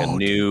is like a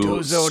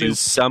new soup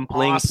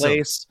dumpling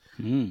place.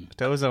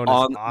 Dough Zone is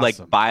awesome.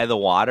 Like by the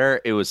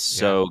water. It was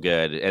so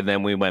good. And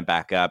then we went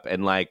back up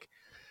and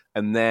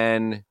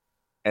then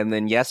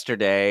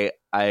yesterday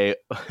I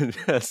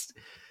just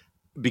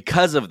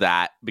because of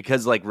that,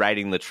 because like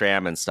riding the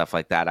tram and stuff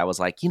like that, I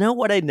was like, you know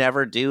what I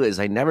never do is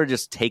I never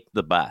just take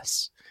the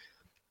bus.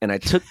 And I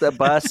took the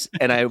bus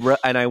and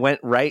I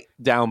went right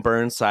down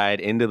Burnside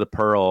into the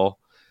Pearl.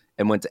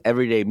 And went to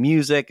Everyday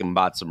Music and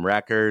bought some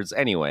records.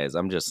 Anyways,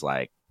 I'm just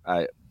like,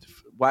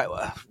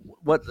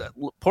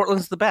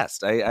 Portland's the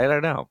best. I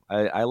don't know.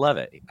 I love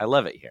it. I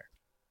love it here.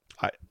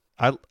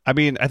 I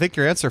mean, I think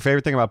your answer,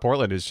 favorite thing about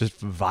Portland is just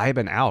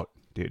vibing out,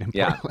 dude. In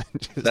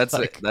Portland. That's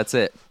it. That's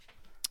it.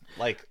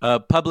 Like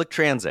public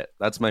transit.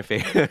 That's my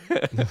favorite.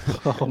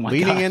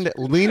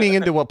 leaning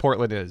into what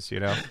Portland is, you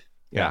know?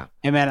 Yeah.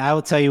 Hey man, I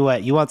will tell you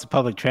what, you want some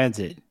public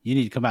transit, you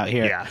need to come out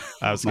here. Yeah.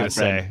 I was going to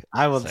say.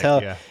 I will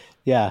tell.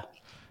 Yeah.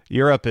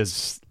 Europe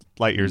is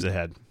light years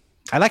ahead.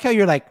 I like how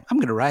you're like, I'm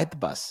going to ride the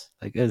bus.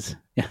 Like, that's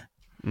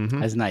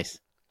nice.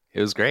 It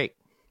was great.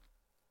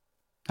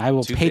 I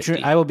will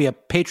be a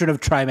patron of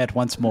TriMet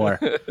once more.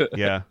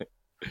 Yeah.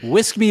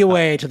 Whisk me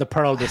away to the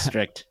Pearl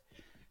District,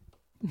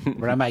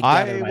 where I might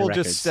gather my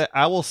records.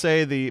 I will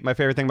say my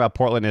favorite thing about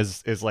Portland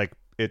is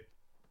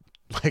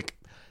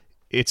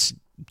its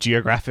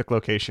geographic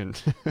location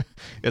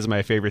is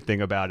my favorite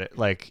thing about it.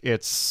 Like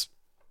it's.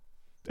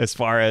 As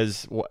far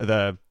as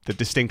the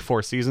distinct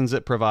 4 seasons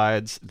it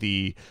provides,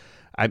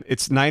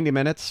 it's 90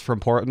 minutes from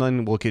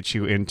Portland will get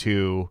you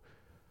into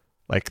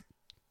like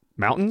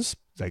mountains,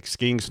 like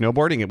skiing,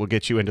 snowboarding. It will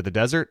get you into the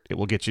desert. It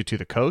will get you to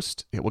the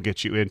coast. It will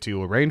get you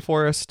into a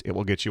rainforest. It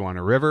will get you on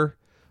a river.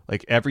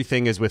 Like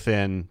everything is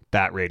within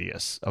that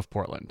radius of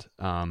Portland.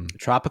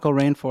 Tropical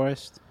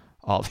rainforest.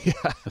 A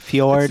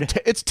fjord.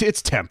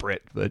 It's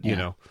temperate, but you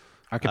know,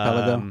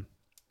 archipelago.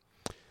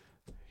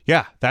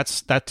 Yeah,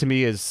 that to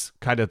me is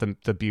kind of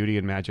the beauty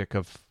and magic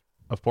of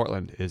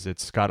Portland is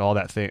it's got all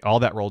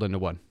that rolled into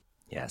one.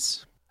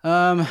 Yes.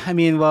 I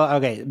mean, well,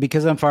 okay,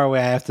 because I'm far away,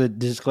 I have to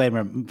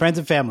disclaimer, friends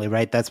and family,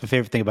 right? That's my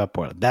favorite thing about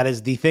Portland. That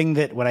is the thing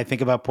that when I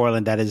think about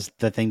Portland, that is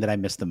the thing that I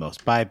miss the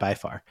most by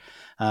far.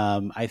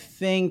 I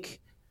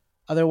think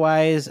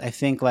otherwise,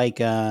 like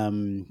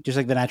just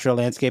like the natural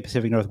landscape,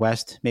 Pacific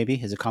Northwest,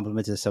 maybe is a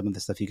compliment to some of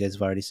the stuff you guys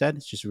have already said.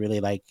 It's just really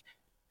like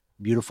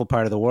beautiful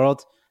part of the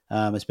world.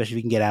 Especially if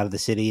you can get out of the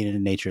city and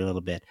into nature a little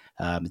bit.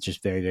 It's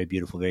just very, very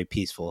beautiful, very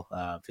peaceful.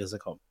 Feels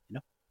like home, you know?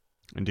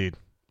 Indeed.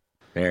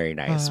 Very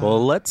nice.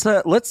 Well, let's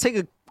take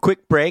a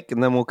quick break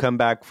and then we'll come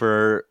back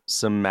for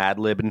some Mad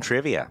Lib and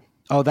trivia.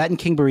 Oh, that and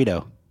King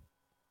Burrito.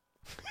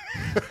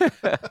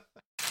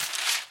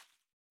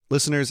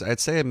 Listeners, I'd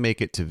say I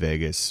make it to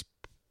Vegas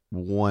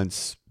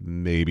once,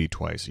 maybe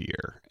twice a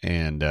year.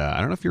 And I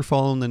don't know if you're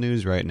following the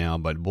news right now,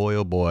 but boy,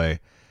 oh boy,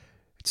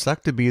 it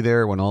sucked to be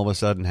there when all of a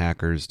sudden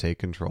hackers take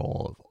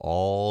control of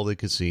all the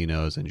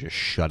casinos and just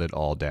shut it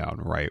all down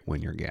right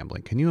when you're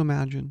gambling. Can you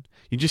imagine?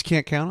 You just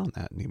can't count on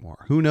that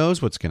anymore. Who knows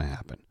what's going to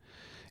happen?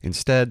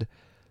 Instead,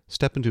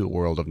 step into a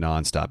world of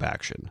nonstop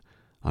action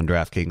on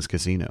DraftKings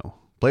Casino.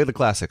 Play the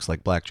classics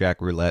like blackjack,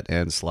 roulette,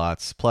 and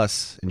slots.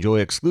 Plus, enjoy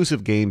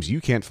exclusive games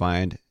you can't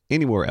find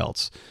anywhere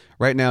else.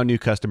 Right now, new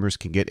customers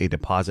can get a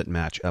deposit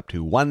match up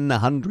to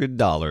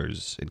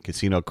 $100 in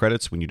casino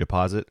credits when you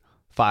deposit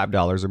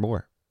 $5 or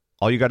more.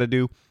 All you got to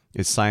do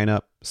is sign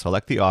up,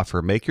 select the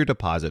offer, make your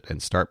deposit,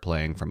 and start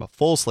playing from a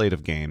full slate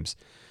of games.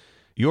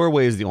 Your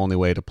way is the only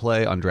way to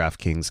play on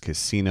DraftKings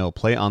Casino.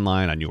 Play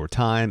online on your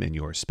time, in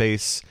your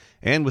space,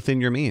 and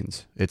within your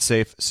means. It's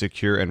safe,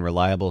 secure, and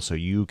reliable so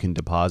you can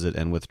deposit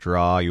and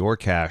withdraw your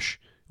cash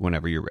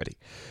whenever you're ready.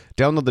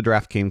 Download the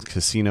DraftKings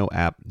Casino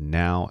app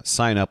now.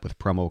 Sign up with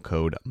promo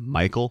code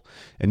Michael,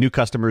 and new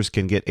customers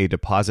can get a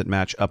deposit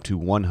match up to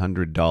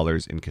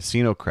 $100 in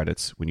casino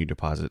credits when you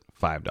deposit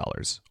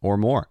 $5 or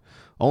more.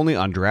 Only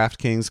on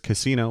DraftKings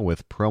Casino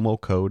with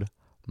promo code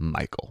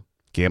Michael.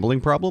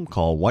 Gambling problem?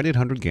 Call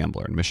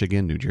 1-800-GAMBLER in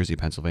Michigan, New Jersey,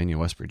 Pennsylvania,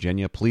 West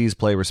Virginia. Please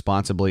play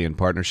responsibly in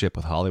partnership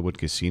with Hollywood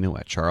Casino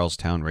at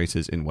Charlestown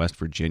Races in West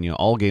Virginia.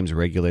 All games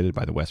regulated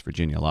by the West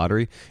Virginia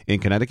Lottery. In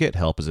Connecticut,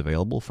 help is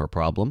available for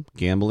problem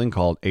gambling.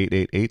 Call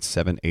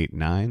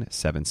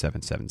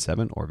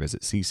 888-789-7777 or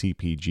visit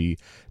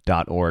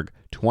ccpg.org.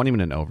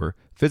 21 and over.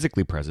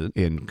 Physically present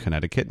in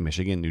Connecticut,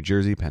 Michigan, New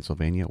Jersey,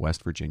 Pennsylvania,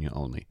 West Virginia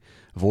only.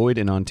 Void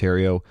in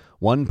Ontario.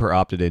 One per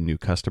opted-in new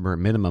customer.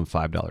 Minimum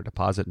 $5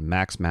 deposit.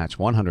 Max match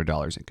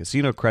 $100 in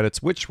casino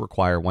credits, which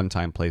require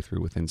one-time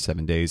playthrough within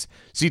 7 days.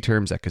 See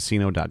terms at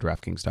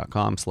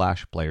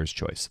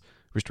casino.draftkings.com/playerschoice.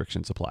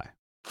 Restrictions apply.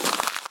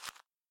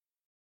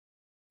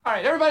 All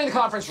right, everybody in the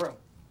conference room.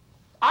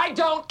 I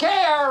don't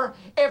care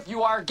if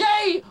you are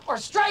gay or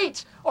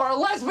straight or a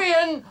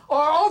lesbian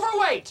or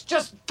overweight.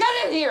 Just get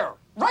in here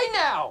right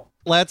now.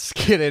 Let's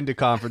get into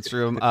conference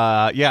room.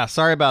 Yeah,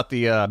 sorry about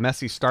the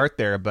messy start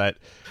there, but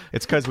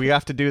it's because we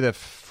have to do the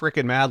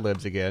frickin' Mad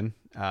Libs again.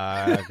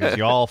 Because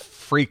y'all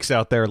freaks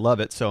out there love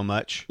it so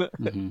much.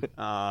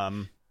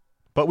 Mm-hmm.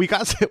 But we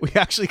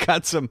actually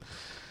got some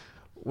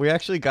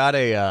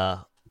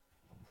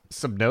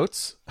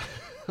notes.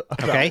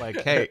 Okay.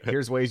 Like, hey,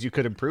 here's ways you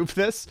could improve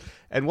this.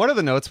 And one of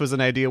the notes was an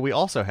idea we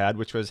also had,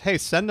 which was, hey,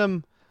 send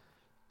them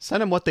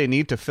what they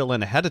need to fill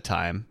in ahead of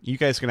time. You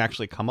guys can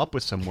actually come up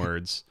with some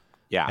words.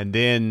 Yeah. And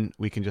then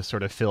we can just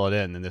sort of fill it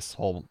in, and this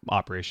whole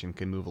operation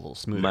can move a little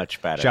smoother.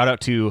 Much better. Shout out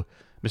to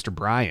Mr.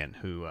 Brian,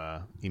 who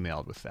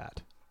emailed with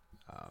that.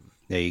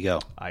 There you go.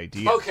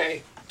 Idea.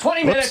 Okay,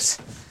 20 minutes.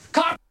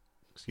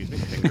 Excuse me,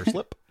 finger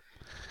slip.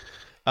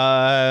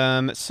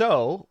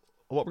 So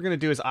what we're gonna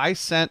do is I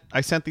sent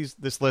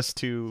this list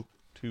to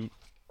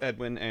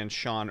Edwin and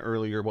Sean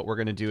earlier. What we're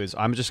gonna do is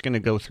I'm just gonna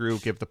go through,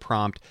 give the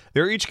prompt.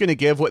 They're each gonna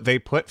give what they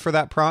put for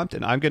that prompt,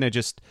 and I'm gonna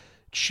just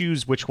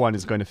choose which one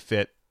is going to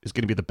fit, is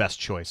gonna be the best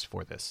choice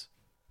for this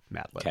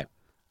Mad Lib. Okay.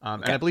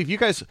 And I believe you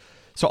guys.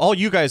 So all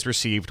you guys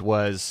received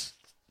was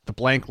the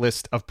blank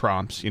list of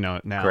prompts. Noun,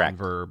 Correct.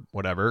 verb,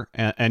 whatever,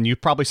 and you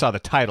probably saw the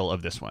title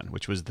of this one,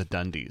 which was the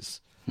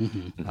Dundies.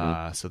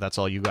 Mm-hmm. So that's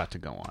all you got to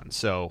go on.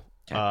 So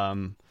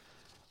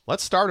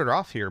let's start it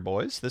off here,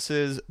 boys. This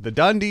is the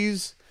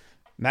Dundies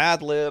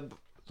Mad Lib,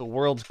 the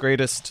world's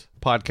greatest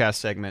podcast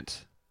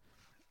segment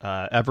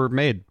ever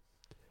made.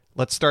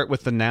 Let's start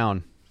with the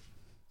noun.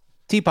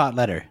 Teapot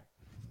letter.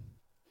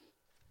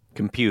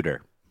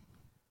 Computer.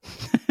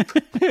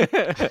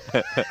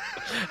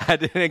 I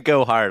didn't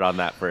go hard on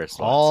that first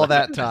one. All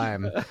that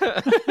time.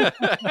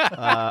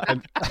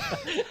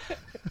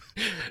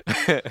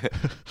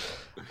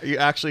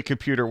 Actually,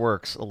 computer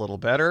works a little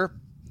better.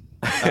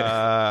 See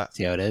how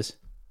it is?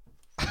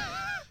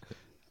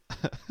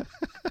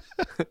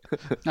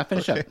 Now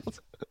finish up.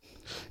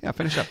 Yeah,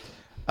 finish up.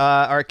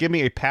 All right, give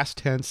me a past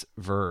tense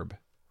verb.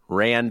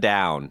 Ran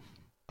down.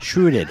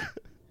 Shrewded.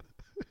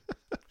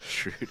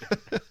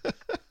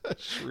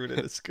 Shrewded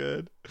is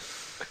good.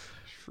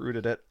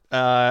 Shrewded it.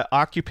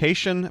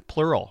 Occupation,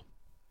 plural.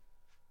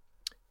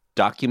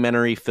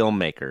 Documentary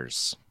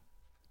filmmakers.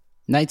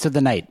 Knights of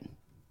the Night.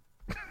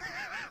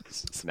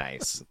 It's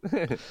nice.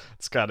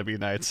 It's got to be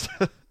nights.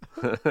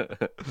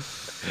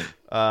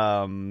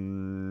 All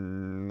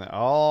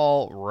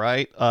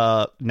right.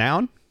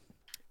 Noun?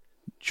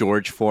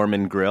 George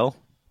Foreman Grill.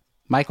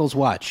 Michael's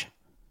watch.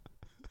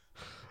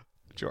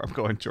 I'm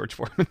going George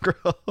Foreman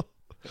Grill.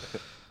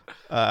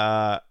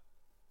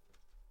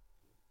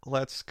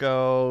 Let's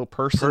go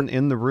person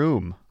in the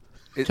room.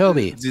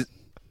 Toby.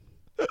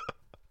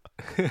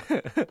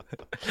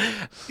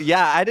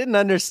 Yeah, I didn't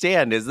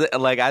understand. Is it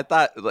like I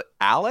thought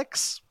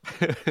Alex?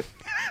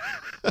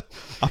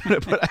 I'm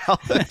gonna put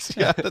Alex.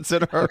 Yeah, that's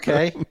in our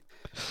room.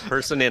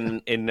 Person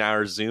in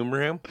our Zoom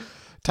room.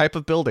 Type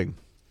of building.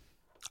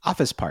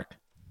 Office park.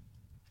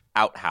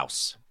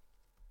 Outhouse.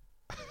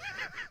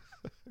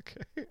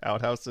 Okay,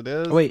 outhouse it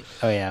is. Wait.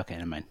 Oh yeah. Okay.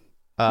 Never mind.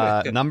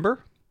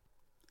 Number.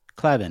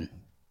 Clevin.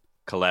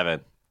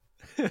 11.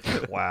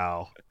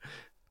 Wow.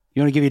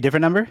 You want to give you a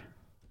different number?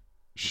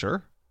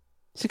 Sure.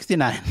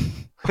 69.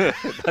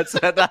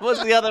 That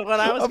was the other one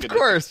I was.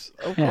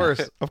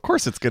 Of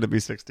course, it's going to be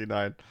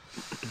 69.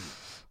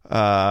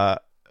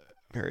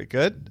 Very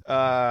good.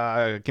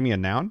 Give me a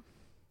noun.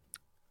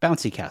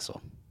 Bouncy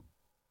castle.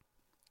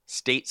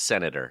 State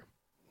senator.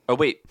 Oh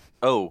wait.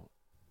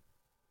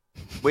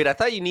 Wait. I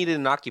thought you needed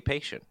an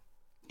occupation.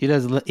 He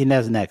does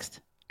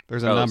next.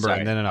 There's a number sorry.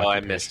 and then an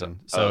occupation. I missed him.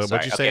 So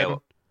what'd you say? Okay,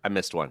 I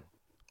missed one.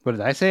 What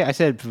did I say? I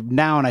said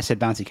noun. I said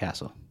bouncy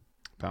castle.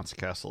 Bouncy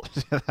castle.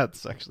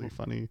 That's actually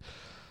funny.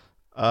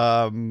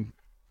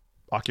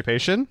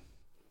 Occupation.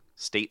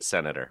 State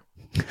senator.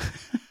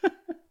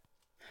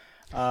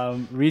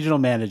 Regional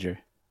manager.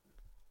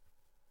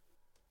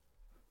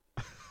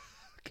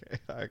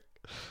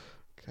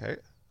 Okay.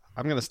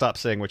 I'm going to stop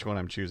saying which one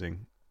I'm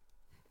choosing.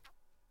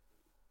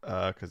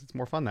 Because it's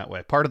more fun that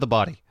way. Part of the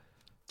body.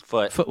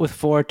 Foot. Foot with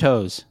 4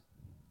 toes.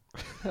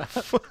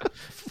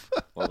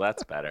 Well,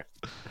 that's better.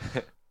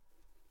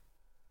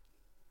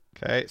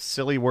 Okay.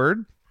 Silly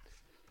word.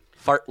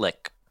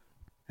 Fartlick.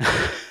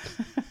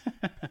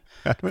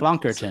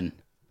 Flonkerton.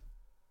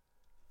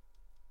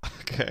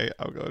 Okay.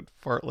 I'll go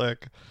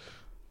fartlick.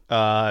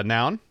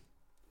 Noun.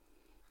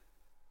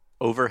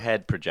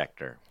 Overhead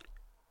projector.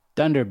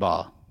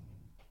 Thunderball.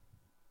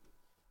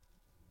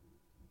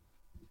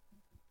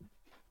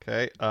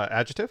 Okay.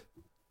 Adjective.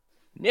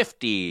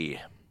 Nifty.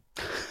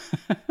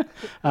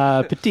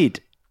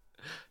 Petite.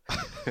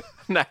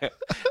 I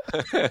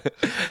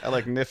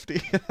like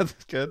nifty. That's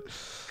good.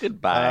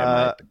 Goodbye,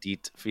 my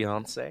petite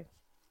fiance.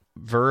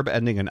 Verb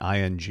ending in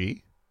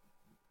ing.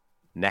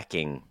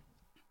 Necking.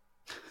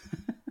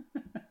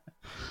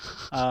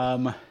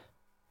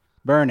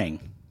 Burning.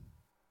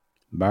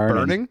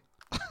 Burning.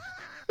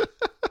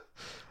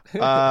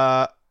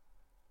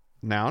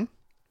 Noun.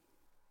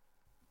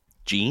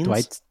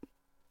 Jeans?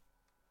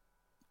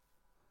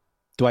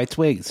 Dwight's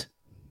wigs.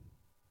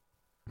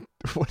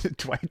 What did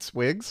Dwight's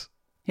wigs?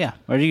 Yeah.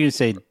 Or are you going to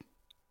say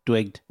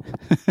Dwigged?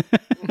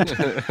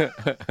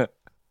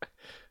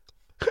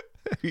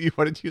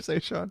 What did you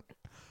say, Sean?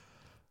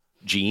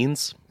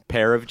 Jeans?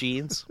 Pair of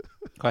jeans?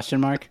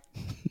 Question mark?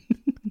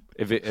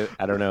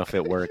 I don't know if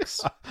it works.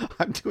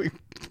 I'm doing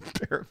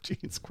pair of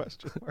jeans,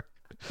 question mark.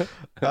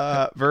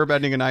 Verb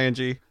ending in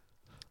ing.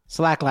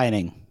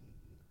 Slacklining.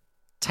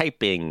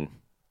 Typing.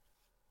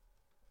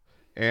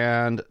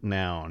 And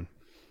noun.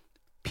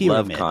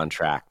 Pyramid. Love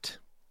contract.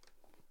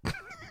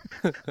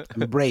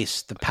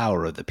 Embrace the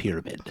power of the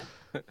pyramid.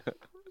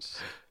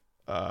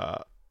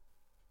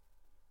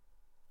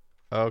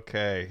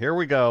 Okay, here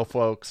we go,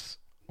 folks.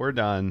 We're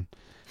done.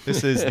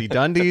 This is the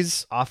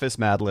Dundies Office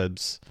Mad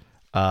Libs.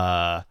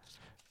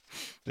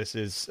 This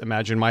is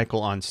Imagine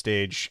Michael on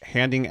stage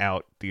handing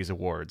out these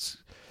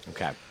awards.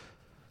 Okay.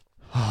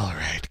 All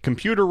right.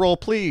 Computer roll,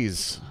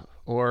 please.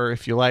 Or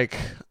if you like,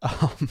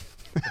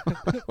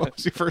 what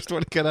was your first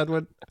one again,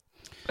 Edwin?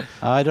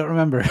 I don't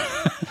remember.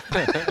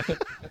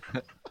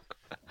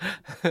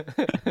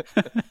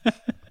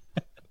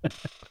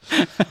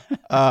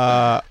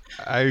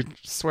 I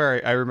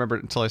swear I remember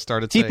it until I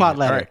started Teapot saying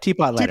letter. It. Right.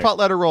 Teapot letter. Teapot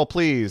letter roll,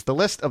 please. The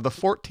list of the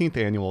 14th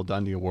annual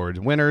Dundie Award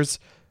winners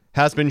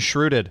has been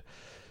shrewded.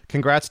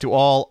 Congrats to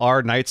all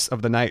our Knights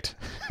of the Night.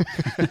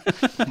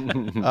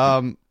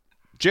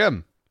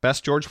 Jim,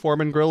 Best George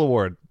Foreman Grill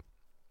Award.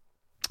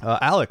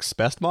 Alex,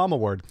 Best Mom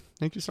Award.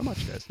 Thank you so much,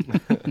 guys.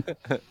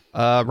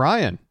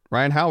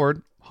 Ryan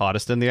Howard,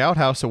 Hottest in the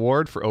Outhouse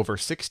Award for over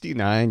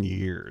 69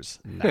 years.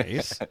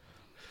 Nice.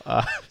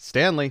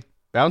 Stanley,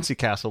 Bouncy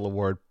Castle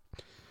Award.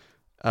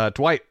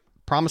 Dwight,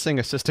 Promising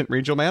Assistant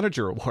Regional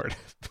Manager Award.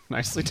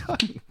 Nicely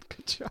done.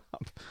 Good job.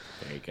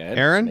 Very good.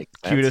 Aaron,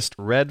 Cutest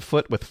Red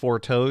Foot with 4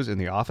 Toes in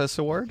the Office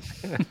Award.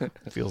 That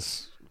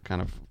feels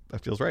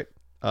right.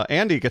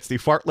 Andy gets the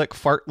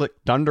Fartlick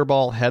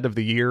Dunderball Head of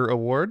the Year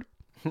Award.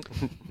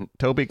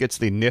 Toby gets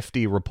the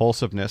Nifty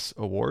Repulsiveness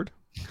Award.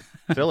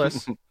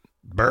 Phyllis,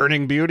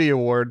 Burning Beauty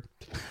Award.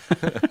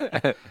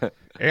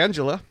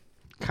 Angela,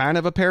 Kind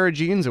of a Pair of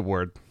Jeans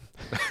Award.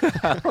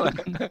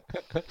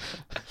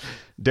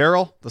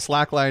 Daryl, the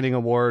Slacklining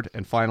Award.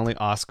 And finally,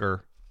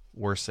 Oscar,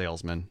 Worst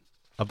Salesman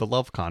of the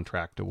Love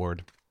Contract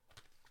Award.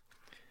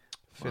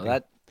 Well,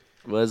 that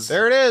was...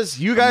 There it is.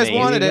 You guys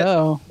wanted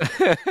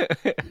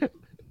it.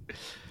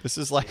 This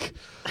is like...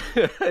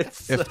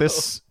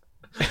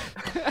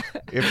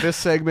 If this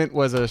segment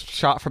was a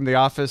shot from The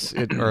Office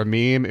or a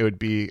meme, it would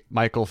be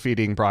Michael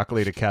feeding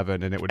broccoli to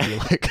Kevin, and it would be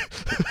like,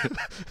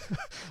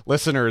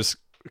 listeners,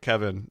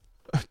 Kevin,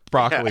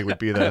 broccoli would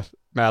be the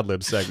Mad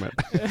Lib segment.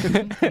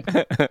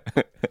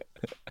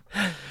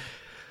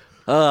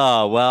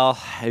 Oh, well,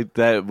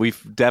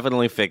 we've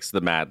definitely fixed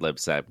the Mad Lib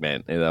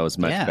segment. That was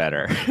much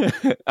better.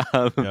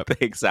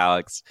 Thanks,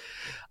 Alex.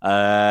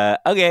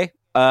 Okay.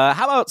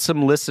 How about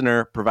some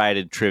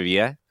listener-provided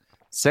trivia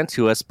sent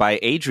to us by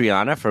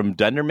Adriana from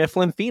Dunder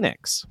Mifflin,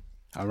 Phoenix?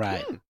 All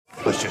right.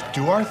 Let's just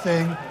do our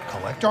thing,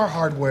 collect our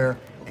hardware,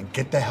 and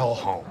get the hell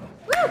home.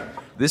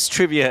 This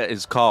trivia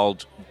is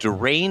called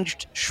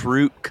Deranged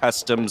Shroot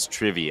Customs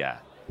Trivia.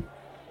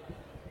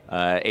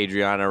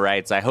 Adriana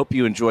writes, I hope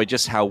you enjoy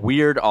just how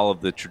weird all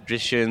of the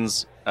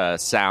traditions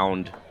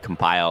sound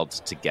compiled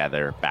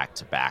together back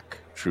to back.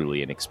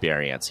 Truly an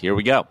experience. Here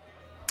we go.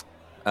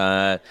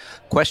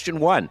 Question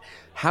 1.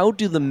 How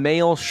do the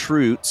male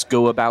Shroots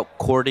go about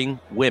courting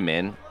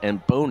women?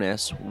 And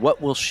bonus,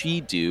 what will she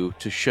do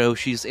to show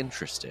she's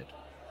interested?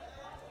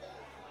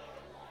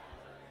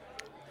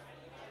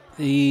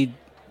 He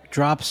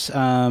drops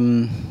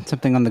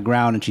something on the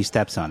ground and she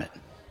steps on it.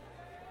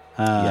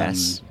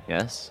 Yes.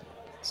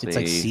 It's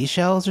like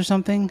seashells or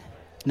something?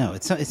 No,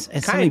 it's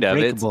something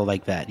breakable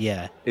like that,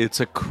 yeah.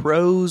 It's a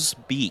crow's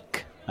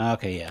beak.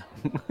 Okay,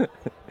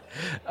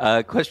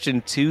 yeah.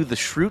 Question 2. The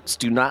Shroots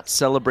do not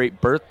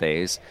celebrate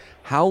birthdays.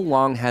 How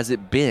long has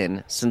it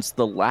been since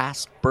the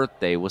last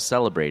birthday was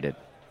celebrated?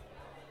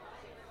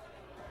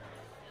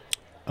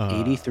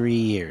 83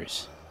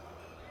 years.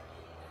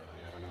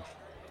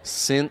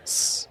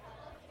 Since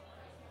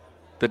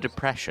the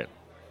Depression.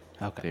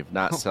 Okay. They've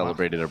not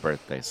celebrated a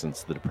birthday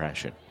since the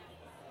Depression.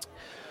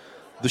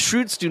 The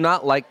Shroots do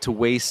not like to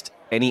waste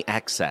any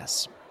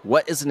excess.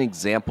 What is an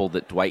example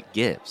that Dwight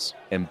gives?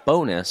 And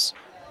bonus,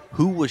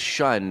 who was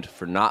shunned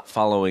for not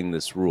following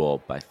this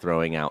rule by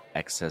throwing out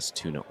excess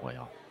tuna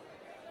oil?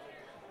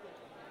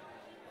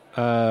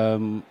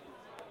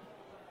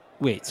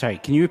 Wait, sorry.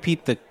 Can you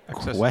repeat the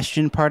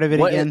question part of it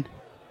again?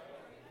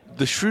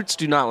 The Shroots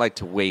do not like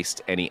to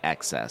waste any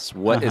excess.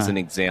 What is an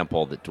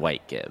example that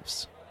Dwight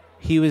gives?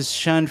 He was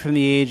shunned from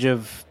the age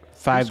of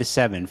 5 to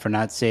 7 for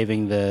not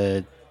saving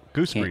the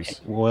gooseberries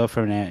oil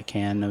from a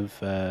can of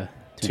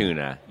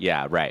tuna.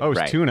 Yeah, right. Oh, it was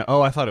right. tuna.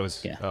 Oh, I thought it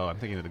was. Yeah. Oh, I'm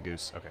thinking of the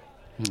goose. Okay.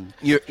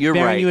 You're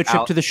Sparing right. you a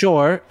trip to the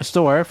store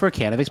for a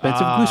can of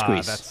expensive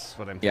gooseberries. That's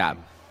what I'm thinking. Yeah.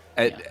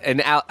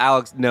 And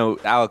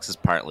Alex is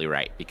partly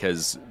right,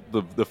 because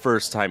the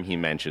first time he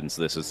mentions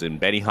this is in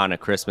Benihana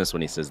Christmas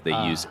when he says they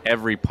use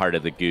every part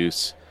of the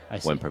goose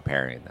when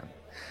preparing them.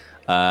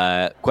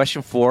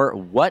 Question 4,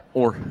 what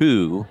or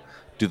who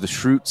do the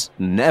Schrutes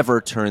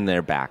never turn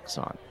their backs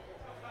on?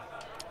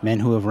 Men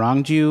who have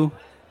wronged you.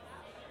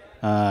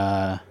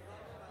 And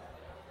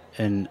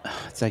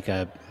it's like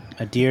a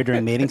deer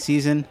during mating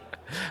season.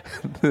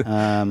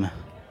 The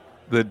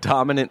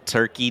dominant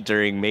turkey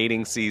during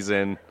mating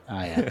season.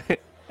 Oh, yeah.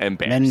 And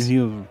bears. Men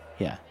who,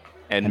 yeah.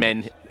 And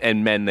men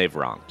they've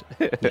wronged.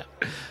 New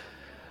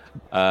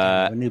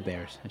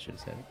bears, I should have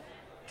said it.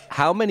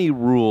 How many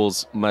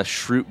rules must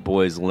Schrute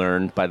boys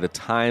learn by the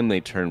time they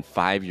turn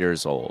 5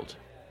 years old?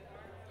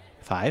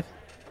 5?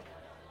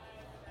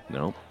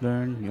 No.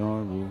 Learn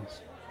your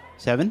rules.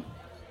 7?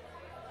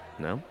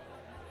 No.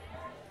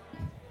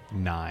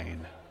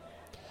 9.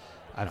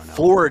 I don't know.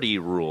 40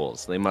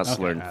 rules. They must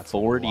Okay, learn that's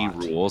 40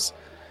 rules.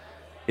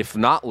 If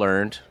not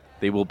learned,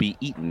 they will be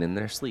eaten in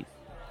their sleep.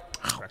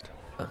 Correct.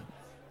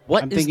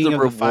 What I'm is thinking the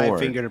of reward? the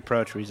five-fingered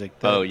approach where he's like,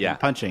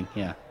 punching,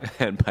 yeah.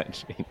 And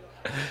punching.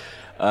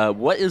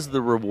 What is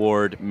the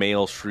reward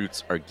male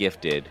Schrutes are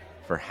gifted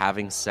for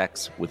having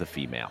sex with a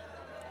female?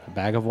 A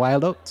bag of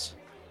wild oats.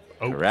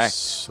 Oats.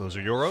 Correct. Those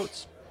are your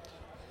oats.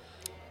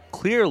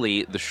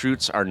 Clearly, the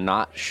Schrutes are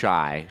not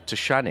shy to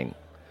shunning.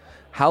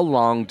 How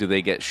long do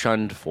they get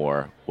shunned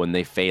for when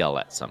they fail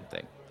at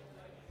something?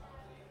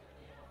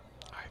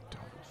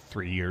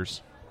 3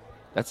 years.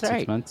 That's 6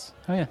 right. months.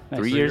 Oh, yeah. Nice.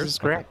 3 years is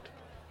correct.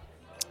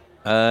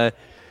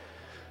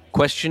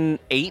 Question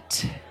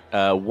 8.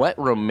 What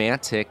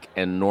romantic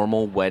and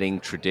normal wedding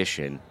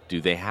tradition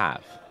do they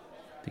have?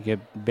 They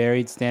get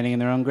buried standing in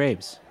their own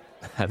graves.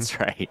 That's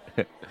right.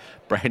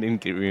 Bride and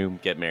groom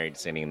get married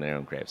standing in their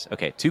own graves.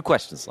 Okay, 2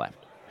 questions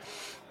left.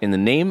 In the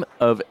name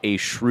of a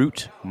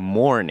Schrute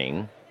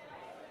mourning,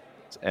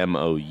 it's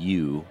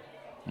M-O-U,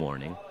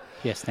 mourning.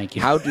 Yes, thank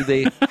you. How do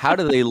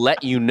they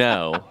let you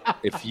know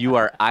if you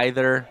are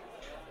either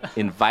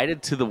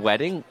invited to the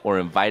wedding or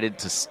invited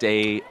to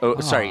stay?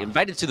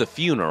 Invited to the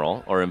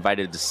funeral or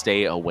invited to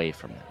stay away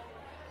from them.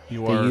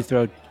 You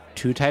throw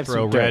 2 types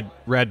of dirt.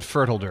 red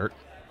fertile dirt.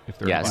 If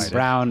they're Yes. invited.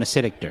 Brown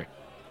acidic dirt.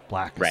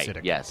 Black Right.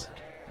 acidic. Yes.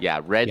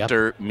 Yeah. Red Yep.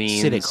 dirt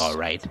means Acidic, all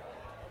right.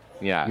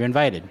 Yeah. You're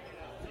invited.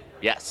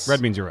 Yes.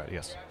 Red means you're right.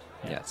 Yes.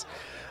 Yes.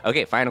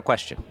 Okay, final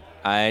question.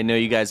 I know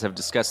you guys have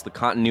discussed the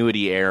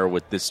continuity error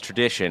with this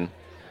tradition,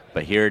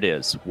 but here it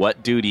is.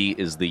 What duty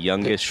is the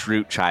youngest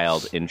Schrute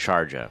child in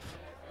charge of?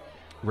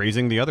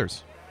 Raising the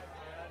others.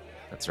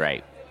 That's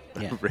right.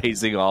 Yeah.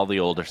 Raising all the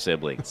older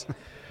siblings,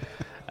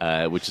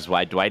 which is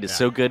why Dwight is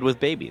so good with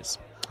babies.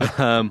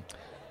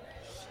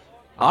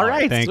 All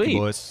right, Thank sweet. you,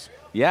 boys.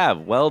 Yeah,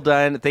 well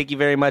done. Thank you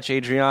very much,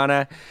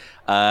 Adriana,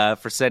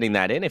 for sending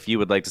that in. If you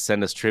would like to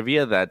send us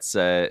trivia, that's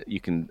you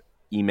can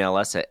email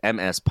us at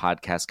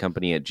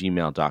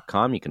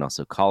mspodcastcompany@gmail.com. You can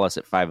also call us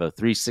at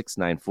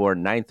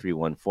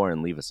 503-694-9314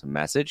 and leave us a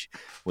message.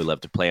 We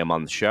love to play them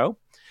on the show.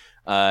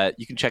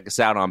 You can check us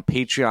out on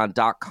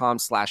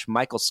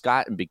patreon.com/Michael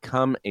Scott and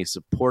become a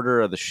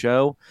supporter of the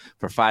show.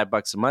 For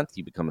 $5 a month,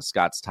 you become a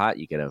Scott's Tot.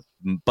 You get a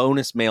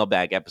bonus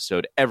mailbag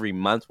episode every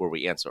month where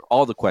we answer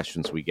all the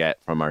questions we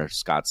get from our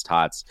Scott's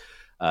Tots,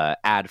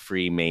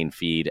 ad-free main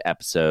feed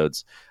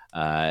episodes.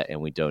 And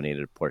we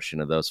donated a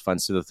portion of those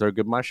funds to the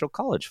Thurgood Marshall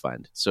College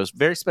Fund. So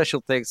very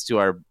special thanks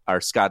to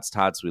our Scott's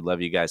Tots. We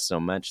love you guys so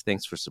much.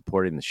 Thanks for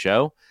supporting the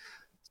show.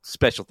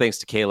 Special thanks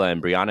to Kayla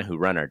and Brianna, who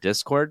run our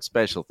Discord.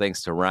 Special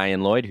thanks to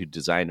Ryan Lloyd, who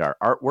designed our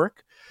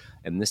artwork.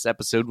 And this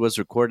episode was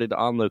recorded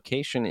on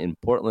location in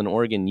Portland,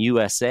 Oregon,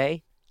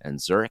 USA, and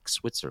Zurich,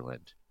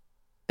 Switzerland.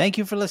 Thank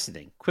you for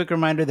listening. Quick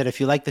reminder that if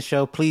you like the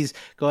show, please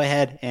go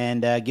ahead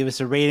and give us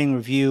a rating,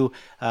 review.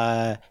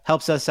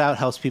 Helps us out,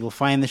 helps people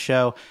find the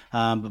show.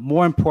 But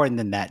more important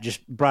than that,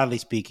 just broadly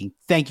speaking,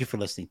 thank you for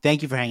listening.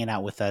 Thank you for hanging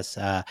out with us,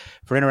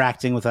 for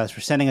interacting with us,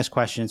 for sending us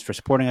questions, for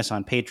supporting us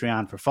on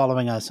Patreon, for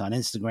following us on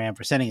Instagram,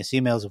 for sending us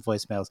emails and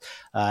voicemails.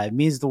 It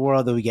means the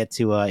world that we get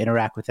to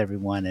interact with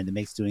everyone, and it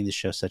makes doing this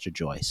show such a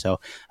joy. So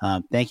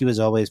thank you, as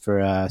always,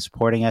 for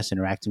supporting us,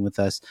 interacting with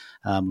us,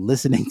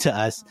 listening to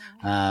us,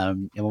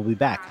 and we'll be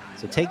back.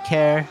 So take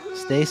care,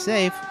 stay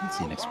safe, and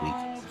see you next week.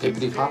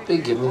 Pippity Poppy,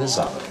 give me the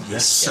solid.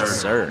 Yes,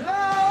 sir.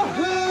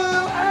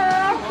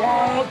 I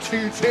want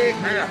to take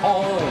me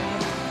home.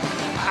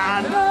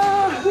 I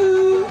know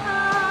who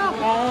I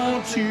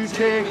want to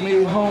take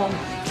me home.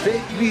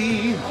 Take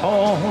me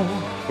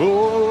home.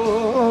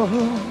 Oh.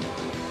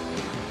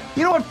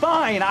 You know what?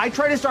 Fine. I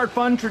try to start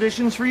fun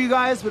traditions for you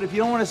guys, but if you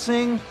don't want to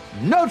sing,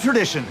 no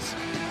traditions.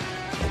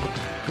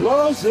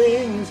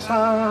 Closing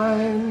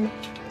time.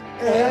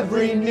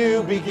 Every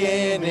new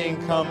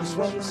beginning comes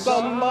from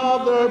some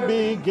other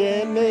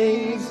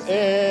beginning's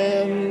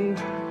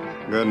end.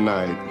 Good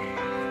night.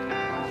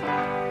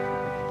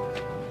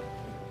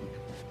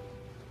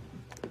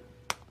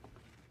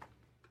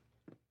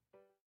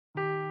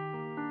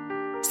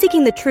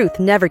 Seeking the truth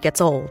never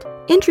gets old.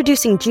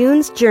 Introducing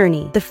June's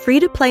Journey, the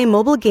free-to-play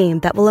mobile game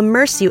that will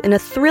immerse you in a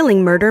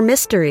thrilling murder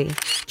mystery.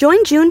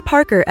 Join June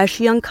Parker as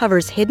she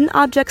uncovers hidden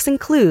objects and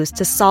clues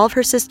to solve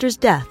her sister's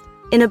death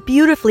in a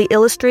beautifully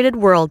illustrated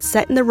world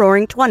set in the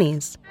Roaring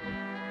 '20s.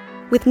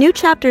 With new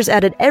chapters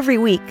added every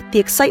week, the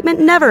excitement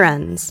never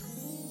ends.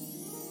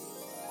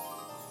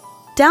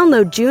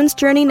 Download June's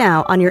Journey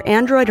now on your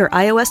Android or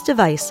iOS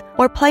device,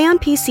 or play on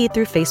PC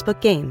through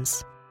Facebook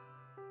Games.